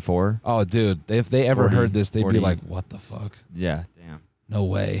 44. Oh, dude. If they ever 40, heard this, they'd 40. be like, "What the fuck? Yeah, damn, No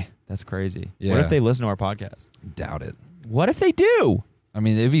way." that's crazy. Yeah. What if they listen to our podcast? Doubt it. What if they do? I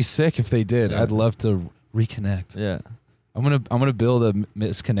mean, it'd be sick if they did. Yeah. I'd love to reconnect. Yeah. I'm gonna build a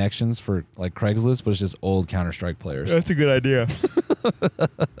misconnections for like Craigslist, but it's just old Counter-Strike players. a good idea.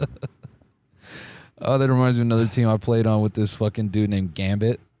 Oh, that reminds me of another team I played on with this fucking dude named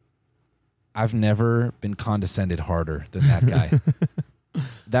Gambit. I've never been condescended harder than that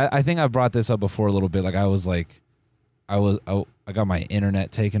guy. I think I brought this up before a little bit. Like I got my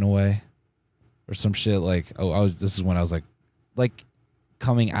internet taken away or some shit. Like this is when I was like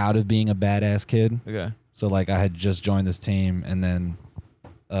coming out of being a badass kid. Okay. So like I had just joined this team, and then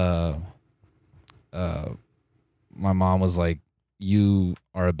my mom was like, "You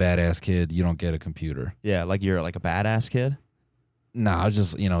are a badass kid. You don't get a computer." Yeah, like you're like a badass kid. No, I was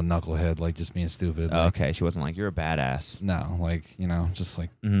just knucklehead, like just being stupid. Oh, Like, okay, she wasn't like you're a badass. no, like just like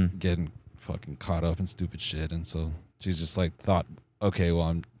Mm-hmm. getting fucking caught up in stupid shit, and so she's just like thought, okay,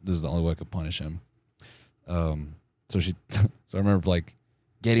 well, this is the only way I could punish him. So I remember like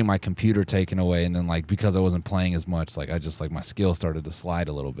getting my computer taken away, and then like because I wasn't playing as much, like I just like my skill started to slide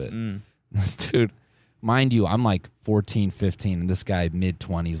a little bit. This dude, mind you, I'm like 14, 15, and this guy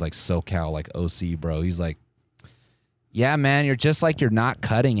mid-20s, like SoCal, like OC, bro. He's like, "Yeah, man, you're just like you're not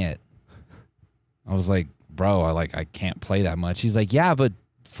cutting it." I was like, "Bro, I can't play that much." He's like, "Yeah, but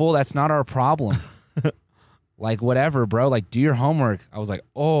fool, that's not our problem." Like, whatever, bro. Like, do your homework. I was like,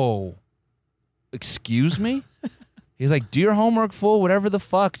 "Oh, excuse me?" He's like, "Do your homework, fool. Whatever the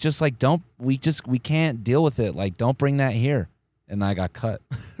fuck. Just like we can't deal with it. Like, don't bring that here." And I got cut.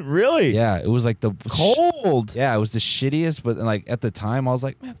 Really? Yeah, it was like the Cold. Yeah, it was the shittiest. But like at the time, I was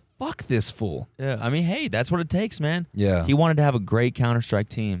like, "Man, fuck this fool." Yeah. I mean, hey, that's what it takes, man. Yeah. He wanted to have a great Counter-Strike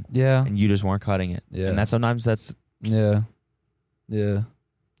team, Yeah. and you just weren't cutting it. Yeah. And that's sometimes Yeah. you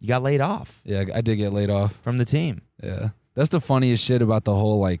got laid off Yeah, I did get laid off. from the team. Yeah. That's the funniest shit about the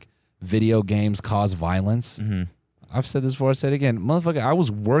whole like video games cause violence. Mm-hmm. I've said this before, I said it again. Motherfucker, I was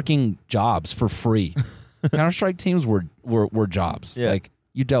working jobs for free. Counter-Strike teams were jobs. Yeah. Like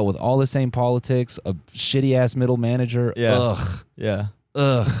you dealt with all the same politics, a shitty ass middle manager. Yeah. Ugh. Yeah.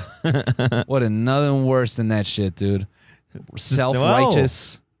 Ugh. What nothing worse than that shit, dude.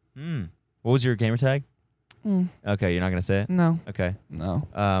 Self-righteous. What was your gamer tag? Mm. Okay, you're not gonna say it. No. Okay. No.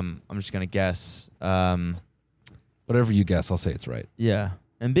 I'm just gonna guess. Whatever you guess, I'll say it's right. Yeah.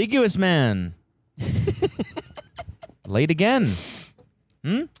 Ambiguous man. Late again.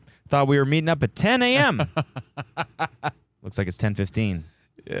 Thought we were meeting up at 10 a.m. Looks like it's 10:15.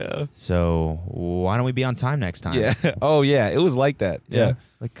 Yeah. So why don't we be on time next time? Yeah. Oh, yeah. It was like that. Yeah.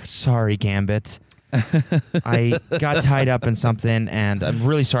 Like, sorry, Gambit. I got tied up in something, and I'm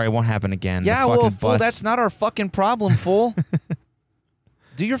really sorry. It won't happen again. Yeah, The well, fucking fool, bus- that's not our fucking problem, fool.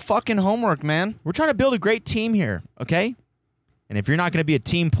 Do your fucking homework, man. We're trying to build a great team here, okay? And if you're not going to be a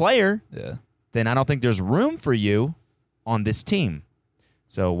team player, Yeah. then I don't think there's room for you on this team.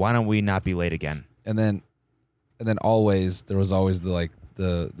 So why don't we not be late again? And then always there was always the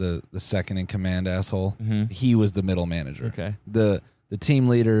second in command asshole. Mm-hmm. He was the middle manager. Okay. The team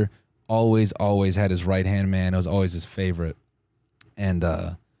leader always had his right hand man. It was always his favorite. And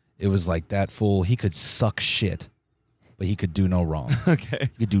it was like that fool, he could suck shit, but he could do no wrong. Okay.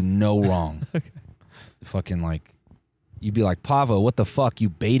 He could do no wrong. Okay. Fucking like, you'd be like, "Pavo, what the fuck? You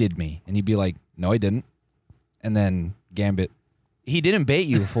baited me." And he'd be like, "No, I didn't." And then Gambit, "He didn't bait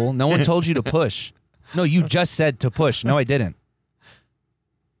you, fool. No one told you to push." "No, you just said to push." "No, I didn't."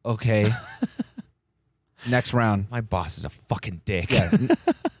 "Okay." Next round. My boss is a fucking dick. Yeah.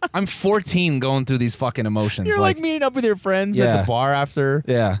 I'm 14 going through these fucking emotions. You're like meeting up with your friends at Yeah. the bar after.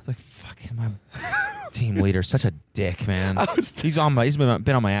 Yeah. It's like, fucking my team leader, such a dick, man. He's been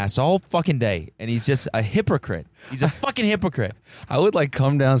on my ass all fucking day, and he's just a hypocrite. He's a fucking hypocrite. I would like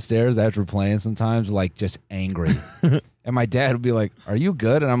come downstairs after playing sometimes, like just angry. And my dad would be like, "Are you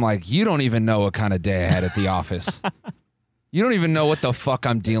good?" And I'm like, "You don't even know what kind of day I had at the office. You don't even know what the fuck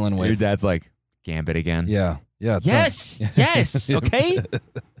I'm dealing with." Your dad's like, Gambit again. Yeah. Yeah. Yes. Okay.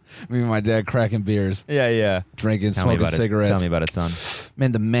 Me and my dad cracking beers, Yeah. drinking, Tell me smoking about cigarettes. it. Tell me about it, son.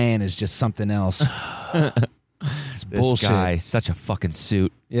 Man, the man is just something else. It's This bullshit. guy, such a fucking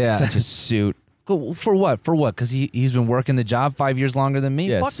suit. Yeah. Such a suit. Go- For what? For what? Because he's been working the job 5 years longer than me?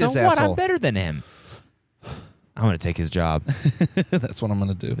 Yeah. Fuck So this what? asshole. I'm better than him. I'm gonna take his job. That's what I'm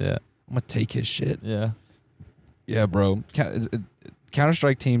going to do. Yeah. I'm going to take his shit. Yeah. Yeah, bro.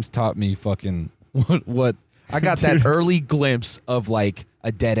 Counter-Strike teams taught me fucking what I got that early glimpse of like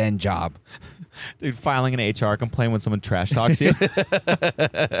a dead-end job. Dude, filing an HR complaint when someone trash talks you.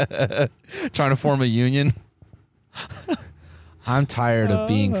 Trying to form a union. I'm tired of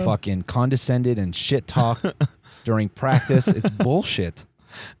being fucking condescended and shit talked during practice. It's bullshit.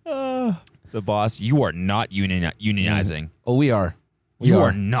 The boss, you are not unionizing. Oh, we are. You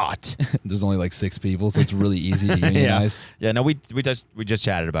are not. There's only like 6 people, so it's really easy to unionize. Yeah, no, we just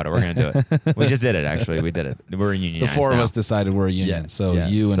chatted about it. We're going to do it. We just did it, actually. We did it. We're unionized The 4 now. of us decided we're a union, so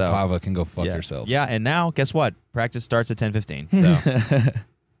you and Pava can go fuck yeah. yourselves. Yeah, and now, guess what? Practice starts at 10:15. So.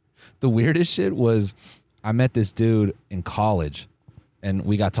 The weirdest shit was I met this dude in college, and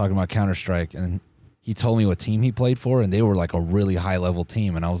we got talking about Counter-Strike, and he told me what team he played for, and they were like a really high-level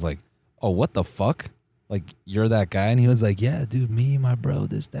team, and I was like, oh, what the fuck? Like, you're that guy? And he was like, yeah, dude, me, my bro,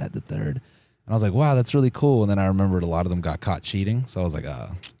 this, that, the third. And I was like, wow, that's really cool. And then I remembered a lot of them got caught cheating. So I was like,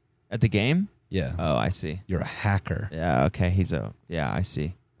 At the game? yeah. Oh, I see. You're a hacker. Yeah, okay. I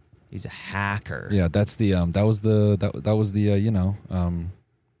see. He's a hacker. Yeah, that's the, that was the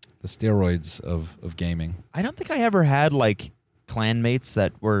steroids of gaming. I don't think I ever had, like, clanmates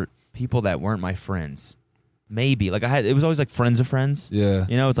that were people that weren't my friends. Maybe. Like, it was always, like, friends of friends. Yeah.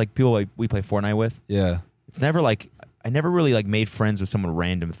 You know, it's like people like we play Fortnite with. Yeah. It's never like I never really like made friends with someone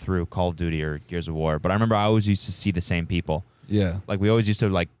random through Call of Duty or Gears of War. But I remember I always used to see the same people. Yeah. Like we always used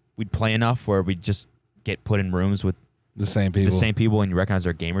to we'd play enough where we'd just get put in rooms with the same people. The same people, and you recognize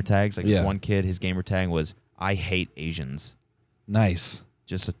their gamer tags. Like this Yeah. one kid, his gamer tag was "I hate Asians." Nice.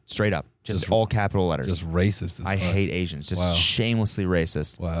 Just straight up, just all capital letters. Just racist. I hate Asians. Just Wow. shamelessly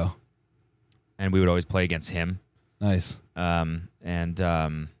racist. Wow. And we would always play against him. Nice.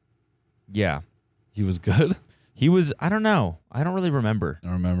 Yeah. He was good. He was. I don't know. I don't really remember.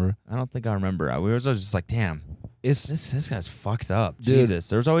 I remember. I don't think I remember. We was always just like, damn, It's this guy's fucked up. Dude. Jesus.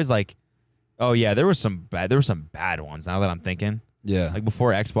 There was always like, oh yeah, there were some bad ones. Now that I'm thinking, yeah. like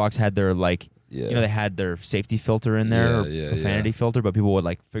before Xbox had their like, Yeah. you know, they had their safety filter in there, or profanity filter, but people would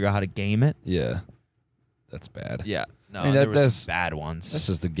like figure out how to game it. Yeah. That's bad. Yeah. No, I mean, there were that's some bad ones. That's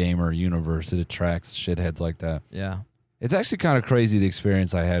just the gamer universe. It attracts shitheads like that. Yeah. It's actually kind of crazy the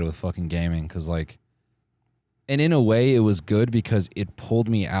experience I had with fucking gaming because, like, and in a way it was good because it pulled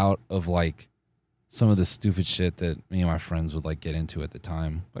me out of, like, some of the stupid shit that me and my friends would, like, get into at the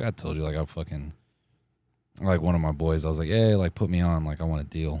time. Like, I told you, like, like, one of my boys, I was like, hey, like, put me on. Like, I want a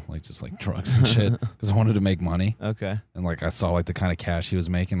deal. Like, just, like, drugs and shit because I wanted to make money. Okay. And, like, I saw, like, the kind of cash he was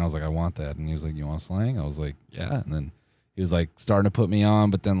making. I was like, I want that. And he was like, you want slang? I was like, yeah. And then he was, like, starting to put me on,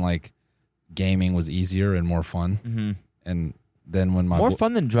 but then, like, gaming was easier and more fun. Mm-hmm. And then when my more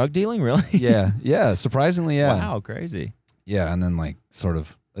fun than drug dealing, really? yeah, surprisingly, yeah. Wow, crazy. Yeah, and then like sort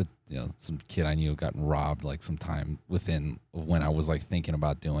of, some kid I knew gotten robbed like sometime within of when I was like thinking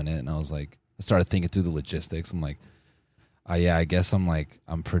about doing it, and I was like, I started thinking through the logistics. I'm like, yeah, I guess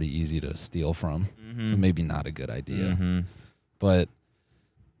I'm pretty easy to steal from, so maybe not a good idea. Mm-hmm. But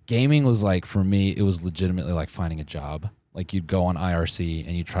gaming was like for me, it was legitimately like finding a job. Like you'd go on IRC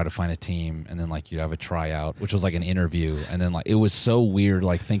and you'd try to find a team and then like you'd have a tryout, which was like an interview. And then like, it was so weird,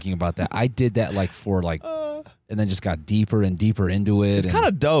 like thinking about that. I did that like for like, and then just got deeper and deeper into it. It's kind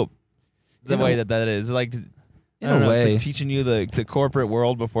of dope the way that is. Like, in a way. It's like teaching you the corporate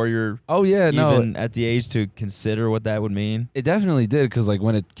world before you're even at the age to consider what that would mean. It definitely did. Cause like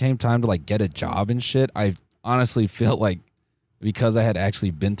when it came time to like get a job and shit, I honestly felt like because I had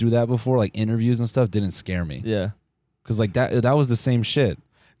actually been through that before, like interviews and stuff didn't scare me. Yeah. Cause like that was the same shit.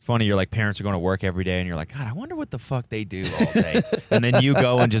 It's funny. You're like parents are going to work every day, and you're like, God, I wonder what the fuck they do all day. And then you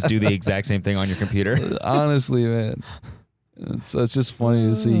go and just do the exact same thing on your computer. Honestly, man, it's just funny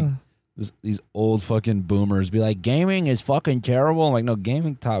to see these old fucking boomers be like, gaming is fucking terrible. I'm like, no,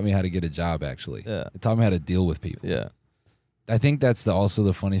 gaming taught me how to get a job. Actually, Yeah. It taught me how to deal with people. Yeah. I think that's also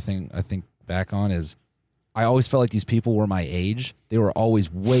the funny thing I think back on is I always felt like these people were my age. They were always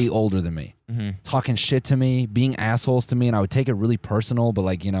way older than me, talking shit to me, being assholes to me, and I would take it really personal. But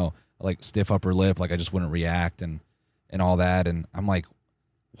like, like stiff upper lip, like I just wouldn't react and all that. And I'm like,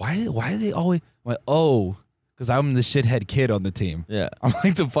 why do they always? I'm like, oh, because I'm the shithead kid on the team. Yeah, I'm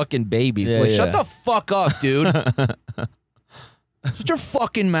like the fucking baby. It's Yeah, like, yeah. shut the fuck up, dude. Shut your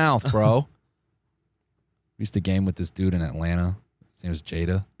fucking mouth, bro. We used to game with this dude in Atlanta. His name was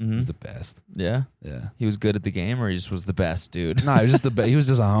Jada. He was the best. Yeah. Yeah. He was good at the game, or he just was the best, dude. No, he was just he was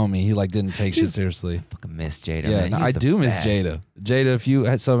just a homie. He like didn't take shit seriously. Fucking miss Jada. Yeah, man. no, He's I the do miss best. Jada. Jada, if you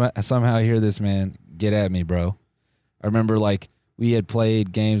had somehow hear this, man, get at me, bro. I remember like we had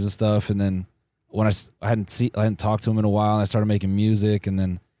played games and stuff, and then when I hadn't talked to him in a while, and I started making music, and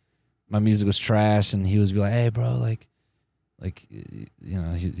then my music was trash, and he was be like, "Hey, bro, like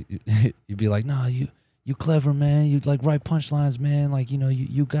you'd be like, no, you clever, man. You like write punchlines, man. Like,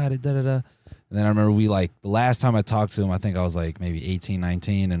 you got it, da da da." And then I remember the last time I talked to him, I think I was like maybe 18,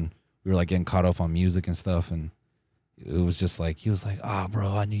 19, and we were like getting caught up on music and stuff. And it was just like, he was like,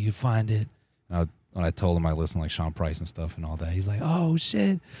 bro, I knew you'd find it. And when I told him I listened to like Sean Price and stuff and all that, he's like, oh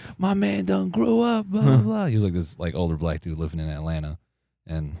shit, my man done grew up, blah, blah, blah. He was like this like older black dude living in Atlanta.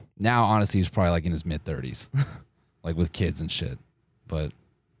 And now, honestly, he's probably like in his mid-30s, like with kids and shit. But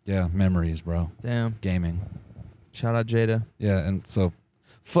yeah, memories, bro. Damn. Gaming. Shout out Jada. Yeah, and so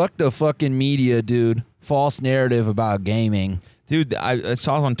fuck the fucking media, dude. False narrative about gaming. Dude, I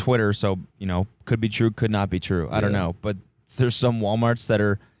saw it on Twitter, so, could be true, could not be true. I don't know. But there's some Walmarts that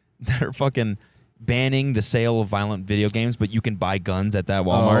are fucking banning the sale of violent video games, but you can buy guns at that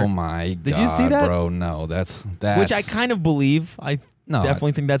Walmart. Oh my god. Did you see that? Bro, no, that's which I kind of believe. I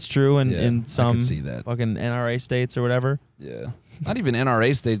definitely think that's true in some I can see that. fucking NRA states or whatever. Yeah. Not even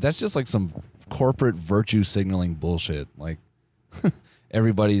NRA states. That's just like some corporate virtue signaling bullshit. Like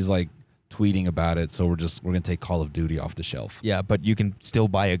everybody's like tweeting about it, so we're going to take Call of Duty off the shelf. Yeah, but you can still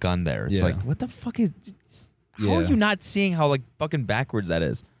buy a gun there. It's like, what the fuck is how are you not seeing how like fucking backwards that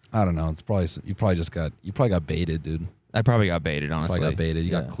is? I don't know. It's probably you probably got baited, dude. I probably got baited, honestly. Probably got baited.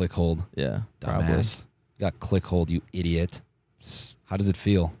 You got click hold. Yeah, Dumbass. You got click hold, you idiot. How does it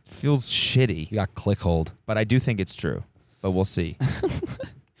feel? It feels shitty. You got click hold. But I do think it's true. But we'll see.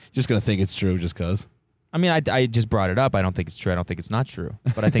 Just going to think it's true just because. I mean, I just brought it up. I don't think it's true. I don't think it's not true.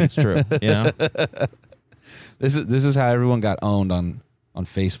 But I think it's true, This is how everyone got owned on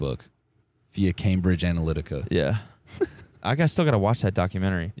Facebook via Cambridge Analytica. Yeah. I still got to watch that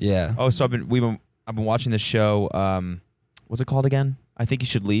documentary. Yeah. Oh, so I've been watching this show. What's it called again? I Think You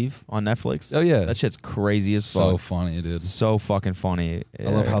Should Leave on Netflix. Oh yeah, that shit's crazy as fuck. So funny, dude. So fucking funny. I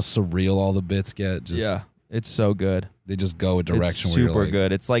love how surreal all the bits get. It's so good. They just go a direction it's where you're super like,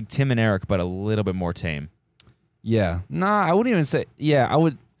 good. It's like Tim and Eric, but a little bit more tame. Yeah. Nah, I wouldn't even say. Yeah, I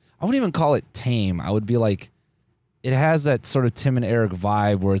wouldn't even call it tame. I would be like, it has that sort of Tim and Eric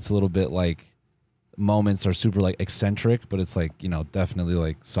vibe where it's a little bit like moments are super like eccentric, but it's like, definitely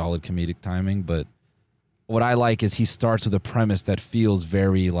like solid comedic timing. But what I like is he starts with a premise that feels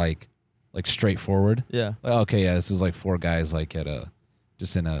very like straightforward. Yeah. Like, okay, yeah, this is like four guys like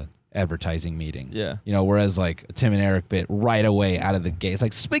just in a advertising meeting. Yeah. Whereas like a Tim and Eric bit right away out of the gate, it's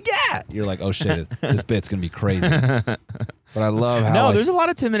like spaghetti. You're like, oh shit, this bit's gonna be crazy. But I love how there's a lot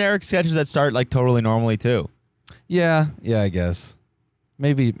of Tim and Eric sketches that start like totally normally too. Yeah, I guess.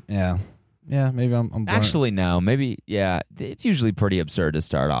 Maybe, yeah. Yeah, maybe I'm actually no, maybe yeah. It's usually pretty absurd to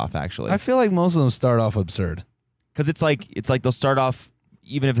start off. Actually, I feel like most of them start off absurd because it's like they'll start off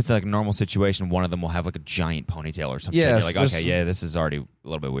even if it's like a normal situation. One of them will have like a giant ponytail or something. Yeah, you're like, okay, yeah, this is already a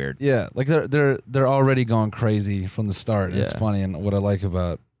little bit weird. Yeah, like they're already going crazy from the start. Yeah. It's funny, and what I like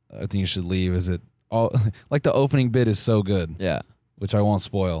about I Think You Should Leave is it all like the opening bit is so good. Yeah, which I won't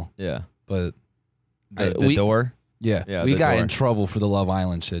spoil. Yeah, but the door. Yeah, we got in trouble for the Love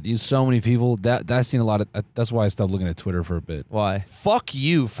Island shit. So many people I've seen a lot of. That's why I stopped looking at Twitter for a bit. Why? Fuck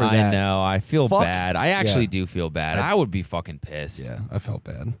you for that. I know. I feel bad. I actually do feel bad. I would be fucking pissed. Yeah, I felt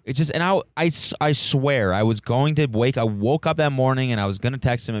bad. It's just, and I swear, I was going to I woke up that morning and I was going to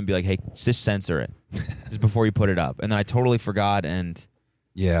text him and be like, hey, just censor it. Just before you put it up. And then I totally forgot and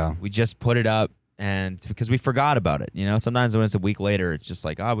we just put it up and because we forgot about it. Sometimes when it's a week later, it's just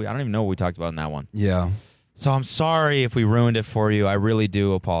like, I don't even know what we talked about in that one. Yeah. So I'm sorry if we ruined it for you. I really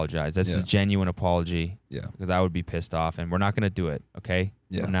do apologize. This is a genuine apology. Yeah. Because I would be pissed off, and we're not going to do it, okay?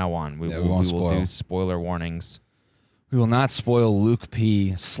 Yeah. From now on. We will do spoiler warnings. We will not spoil Luke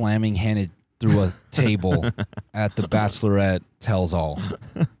P. slamming headed through a table at the Bachelorette Tells All.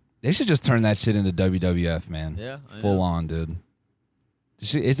 They should just turn that shit into WWF, man. Yeah. Full on, dude.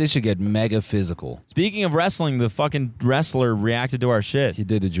 It should get mega physical. Speaking of wrestling, the fucking wrestler reacted to our shit. He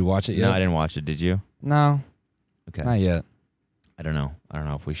did. Did you watch it yet? No, I didn't watch it. Did you? No. Okay. Not yet. I don't know. I don't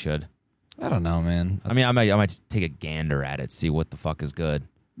know if we should. I don't know, man. I mean, I might take a gander at it, see what the fuck is good.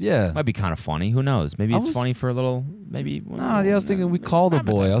 Yeah. Might be kind of funny. Who knows? Maybe it's funny for a little, maybe. No, I was thinking we call the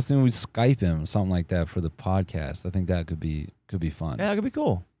boy. I was thinking we Skype him, something like that for the podcast. I think that could be fun. Yeah, that could be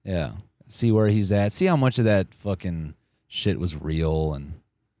cool. Yeah. See where he's at. See how much of that fucking shit was real and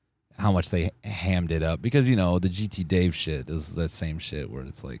how much they hammed it up. Because, the GT Dave shit is that same shit where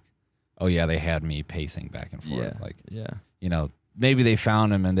it's like, oh, yeah, they had me pacing back and forth. Maybe they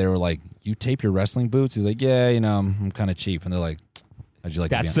found him and they were like, you tape your wrestling boots? He's like, yeah, I'm kind of cheap. And they're like, how'd you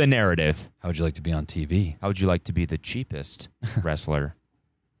like to be on? That's the narrative. How would you like to be on TV? How would you like to be the cheapest wrestler?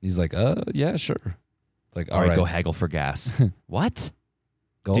 He's like, yeah, sure. Like, all right, go haggle for gas. What?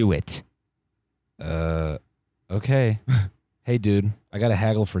 Do it. Okay. Hey, dude, I got to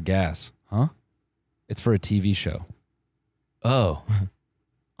haggle for gas. Huh? It's for a TV show. Oh,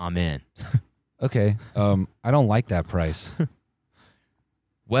 I'm in. Okay. I don't like that price.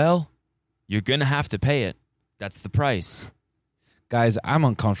 Well, you're going to have to pay it. That's the price. Guys, I'm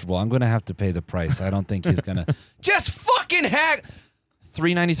uncomfortable. I'm going to have to pay the price. I don't think he's going to just fucking hack.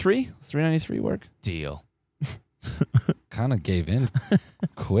 $393? $393 work? Deal. Kind of gave in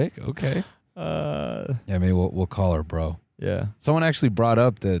quick. Okay. Yeah, maybe we'll call her bro. Yeah. Someone actually brought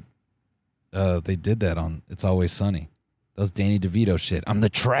up that they did that on It's Always Sunny. Those Danny DeVito shit. I'm the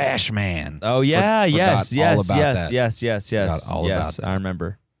trash man. Oh yeah, yes. Forgot all about that. I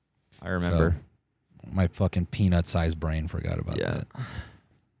remember. So, my fucking peanut-sized brain forgot about that.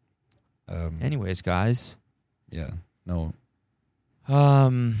 Anyways, guys. Yeah. No.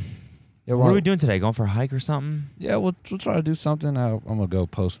 Yeah, what are we doing today? Going for a hike or something? Yeah, we'll try to do something. I'm gonna go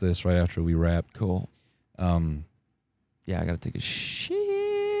post this right after we wrap. Cool. Yeah, I gotta take a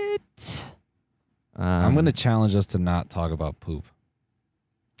shit. I'm gonna challenge us to not talk about poop.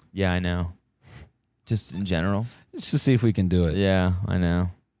 Yeah, I know. Just in general. Let's just see if we can do it. Yeah, I know.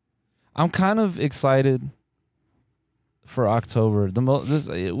 I'm kind of excited for October. We don't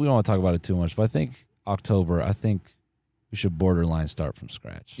want to talk about it too much, but I think October. I think we should borderline start from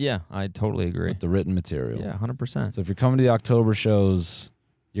scratch. Yeah, I totally agree. With the written material. Yeah, 100%. So if you're coming to the October shows,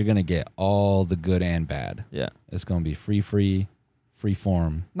 you're gonna get all the good and bad. Yeah, it's gonna be free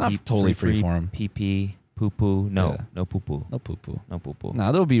form, not totally free form. PP, poo poo. No, Yeah. no poo poo. No poo poo. No poo poo.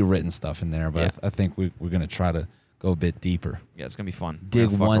 No, there'll be written stuff in there, but Yeah. I think we're gonna try to go a bit deeper. Yeah, it's gonna be fun. Dig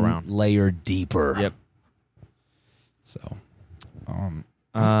We're gonna fuck one around. layer deeper. Yep. So, I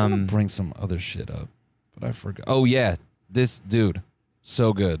was gonna bring some other shit up, but I forgot. Oh yeah, this dude,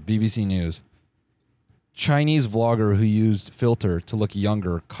 so good. BBC News. Chinese vlogger who used filter to look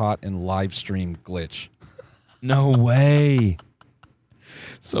younger caught in live stream glitch. No way.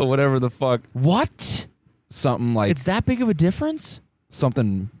 So whatever the fuck, What? something like It's that big of a difference?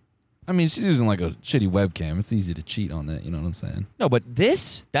 something. I mean, she's using like a shitty webcam. It's easy to cheat on that. You know what I'm saying? No, but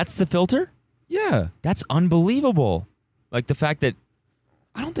that's the filter? Yeah, That's unbelievable. Like the fact that,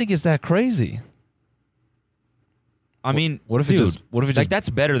 I don't think it's that crazy. I mean, What if dude, it just? What if it like just? that's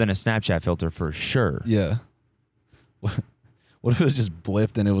better than a Snapchat filter for sure. Yeah. What if it was just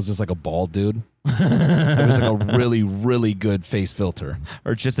blipped and it was just like a bald dude? It was like a really, really good face filter.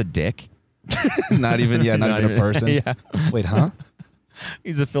 Or it's just a dick. Not even a person. Yeah. Wait, huh?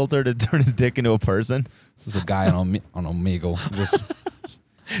 He's a filter to turn his dick into a person. This is a guy on Omegle. Just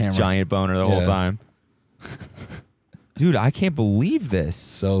camera. Giant boner the whole Yeah. time. Dude, I can't believe this.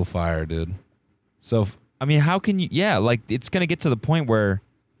 So fire, dude. So, I mean, how can you? Yeah, like it's gonna get to the point where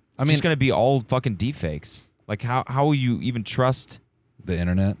it's just gonna be all fucking deepfakes. Like how will you even trust the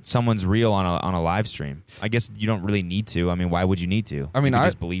internet? someone's real on a live stream? I guess you don't really need to. I mean, why would you need to? I mean, you could I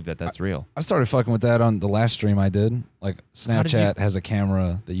just believe that that's real. I started fucking with that on the last stream I did. Like How did Snapchat has a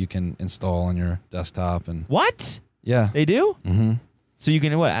camera that you can install on your desktop, and What? yeah, They do? mm-hmm. So you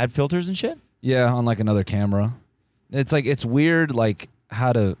can add filters and shit? Yeah, on like another camera. It's like it's weird. Like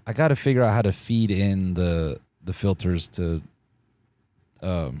I got to figure out how to feed in the filters to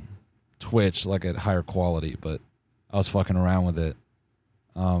Twitch like at higher quality, but I was fucking around with it.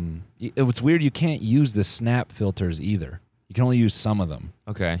 It's weird. You can't use the snap filters either. You can only use some of them.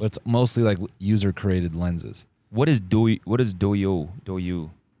 Okay. But it's mostly like user created lenses. What is Douyu?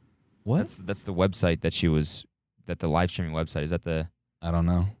 What? That's the website that the live streaming website. Is that the I don't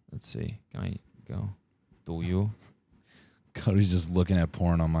know. Let's see. Can I go? Douyu? Cody's just looking at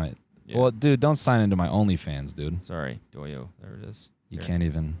porn on my. Yeah. Well, dude, don't sign into my OnlyFans, dude. Sorry, Douyu. There it is. You Here. can't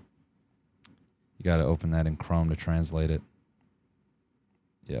even. You got to open that in Chrome to translate it.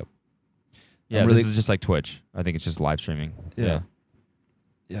 Yep. Yeah, really, this is just like Twitch. I think it's just live streaming. Yeah.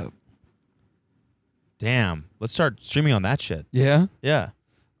 Yep. Damn. Let's start streaming on that shit. Yeah. Yeah.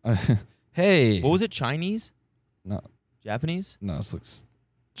 Hey. What was it? Chinese? No. Japanese? No, this looks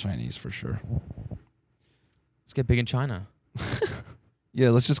Chinese for sure. Let's get big in China. Yeah,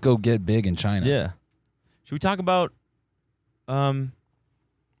 let's just go get big in China. Yeah. Should we talk about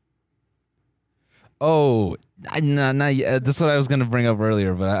Oh, not yet. That's what I was going to bring up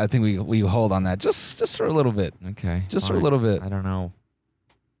earlier, but I think we hold on that just for a little bit. Okay. Just for a fine. little bit. I don't know.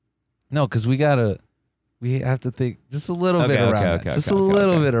 No, because we have to think just a little bit Okay, around okay, that. okay, Just okay, a okay,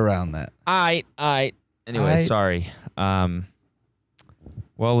 little okay. bit around that. Anyway, sorry.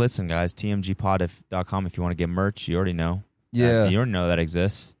 Well, listen, guys. TMGpod.com if you want to get merch. You already know. Yeah. You already know that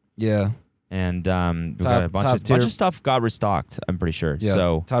exists. Yeah. And we got a bunch of stuff got restocked, I'm pretty sure. Yeah.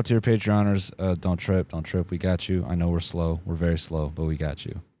 So top tier Patreoners, don't trip. We got you. I know we're slow. We're very slow, but we got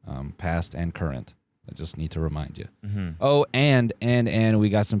you. Past and current. I just need to remind you. Mm-hmm. Oh, and we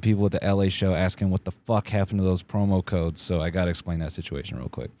got some people at the LA show asking what the fuck happened to those promo codes. So I got to explain that situation real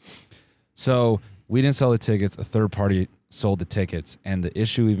quick. So we didn't sell the tickets. A third party sold the tickets. And the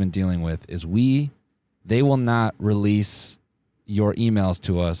issue we've been dealing with is they will not release your emails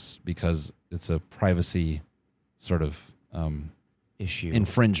to us because it's a privacy sort of issue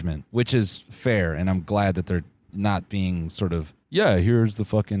infringement, which is fair. And I'm glad that they're not being sort of, yeah, here's the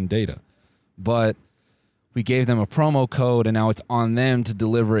fucking data. But we gave them a promo code and now it's on them to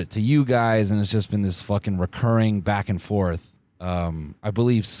deliver it to you guys. And it's just been this fucking recurring back and forth. I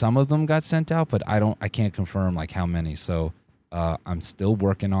believe some of them got sent out, but I can't confirm like how many. So I'm still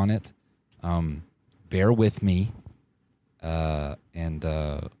working on it. Bear with me. And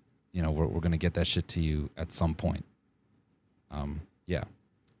you know, we're going to get that shit to you at some point. Yeah,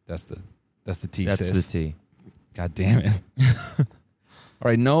 that's the T. That's sis. the T. God damn it. All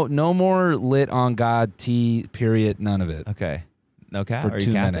right, no more lit on God, T, period, none of it. Okay. No cap? For Are 2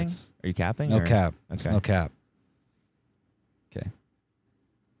 you capping? minutes. Are you capping? No or? cap. Okay. It's no cap. Okay.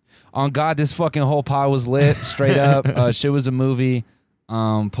 On God, this fucking whole pod was lit, straight up. Shit was a movie.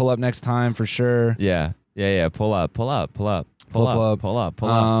 Pull up next time for sure. Yeah. Pull up.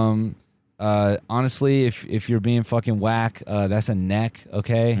 Honestly, if you're being fucking whack, that's a neck,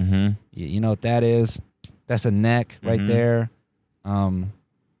 okay? Mm-hmm. You know what that is? That's a neck right there. I'm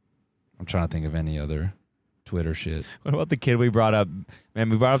trying to think of any other Twitter shit. What about the kid we brought up? Man,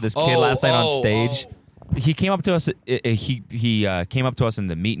 we brought up this kid last night on stage. He came up to us. He came up to us in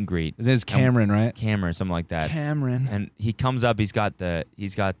the meet and greet. His name's Cameron, right? Cameron, something like that. Cameron. And he comes up. He's got the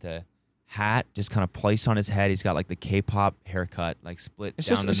hat just kind of placed on his head. He's got like the K-pop haircut, like split down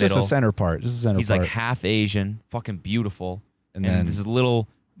the middle. It's just a center part. He's like half Asian, fucking beautiful, and then there's a little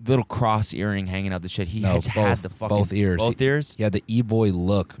cross earring hanging out the shit. He had the fucking both ears. Both ears. Yeah, the e-boy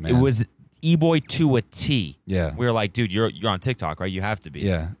look, man. It was e-boy to a T. Yeah. We were like, dude, you're on TikTok, right? You have to be.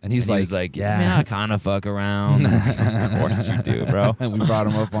 Yeah. And he was like, yeah, I mean, I kind of fuck around. Of course you do, bro. And we brought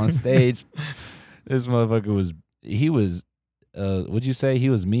him up on stage. This motherfucker would you say he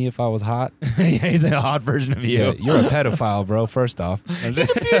was me if I was hot? Yeah, he's a hot version of you. Yeah, you're a pedophile, bro, first off. He's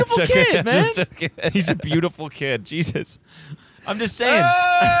a beautiful kid, man. He's a beautiful kid. Jesus. I'm just saying.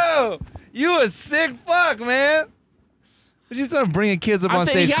 Oh, you a sick fuck, man. What you started bringing kids up on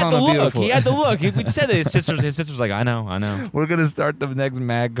stage calling them beautiful? He had the look. We said that his sister's like, I know. We're going to start the next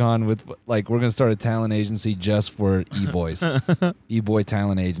MagCon with, like, we're going to start a talent agency just for e-boys. E-boy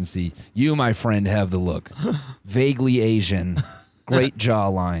talent agency. You, my friend, have the look. Vaguely Asian. Great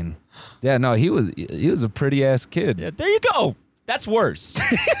jawline. Yeah, no, he was a pretty-ass kid. Yeah, there you go. That's worse.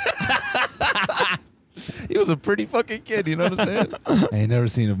 He was a pretty fucking kid, you know what I'm saying? I ain't never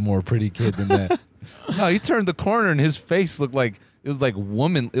seen a more pretty kid than that. No, he turned the corner and his face looked like, it was like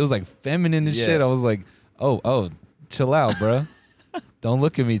woman, it was like feminine and shit. I was like, oh, chill out, bro. Don't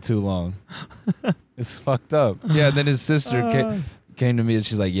look at me too long. It's fucked up. Yeah, and then his sister came to me and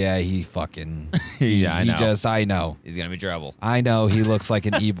she's like, yeah, he fucking, I know. He's going to be trouble. I know he looks like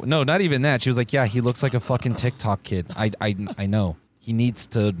an e-boy. No, not even that. She was like, yeah, he looks like a fucking TikTok kid. I know. He needs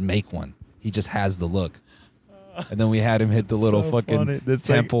to make one. He just has the look. And then we had him hit the little fucking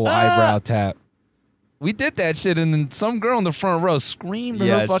temple eyebrow tap. We did that shit, and then some girl in the front row screamed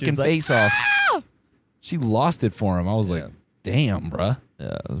her fucking face off. She lost it for him. I was like, damn, bruh.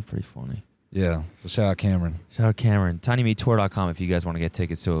 Yeah, it was pretty funny. Yeah, so shout out Cameron. Shout out Cameron. TinyMeTour.com if you guys want to get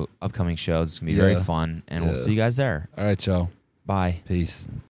tickets to upcoming shows. It's going to be very fun, and we'll see you guys there. All right, y'all. Bye. Peace.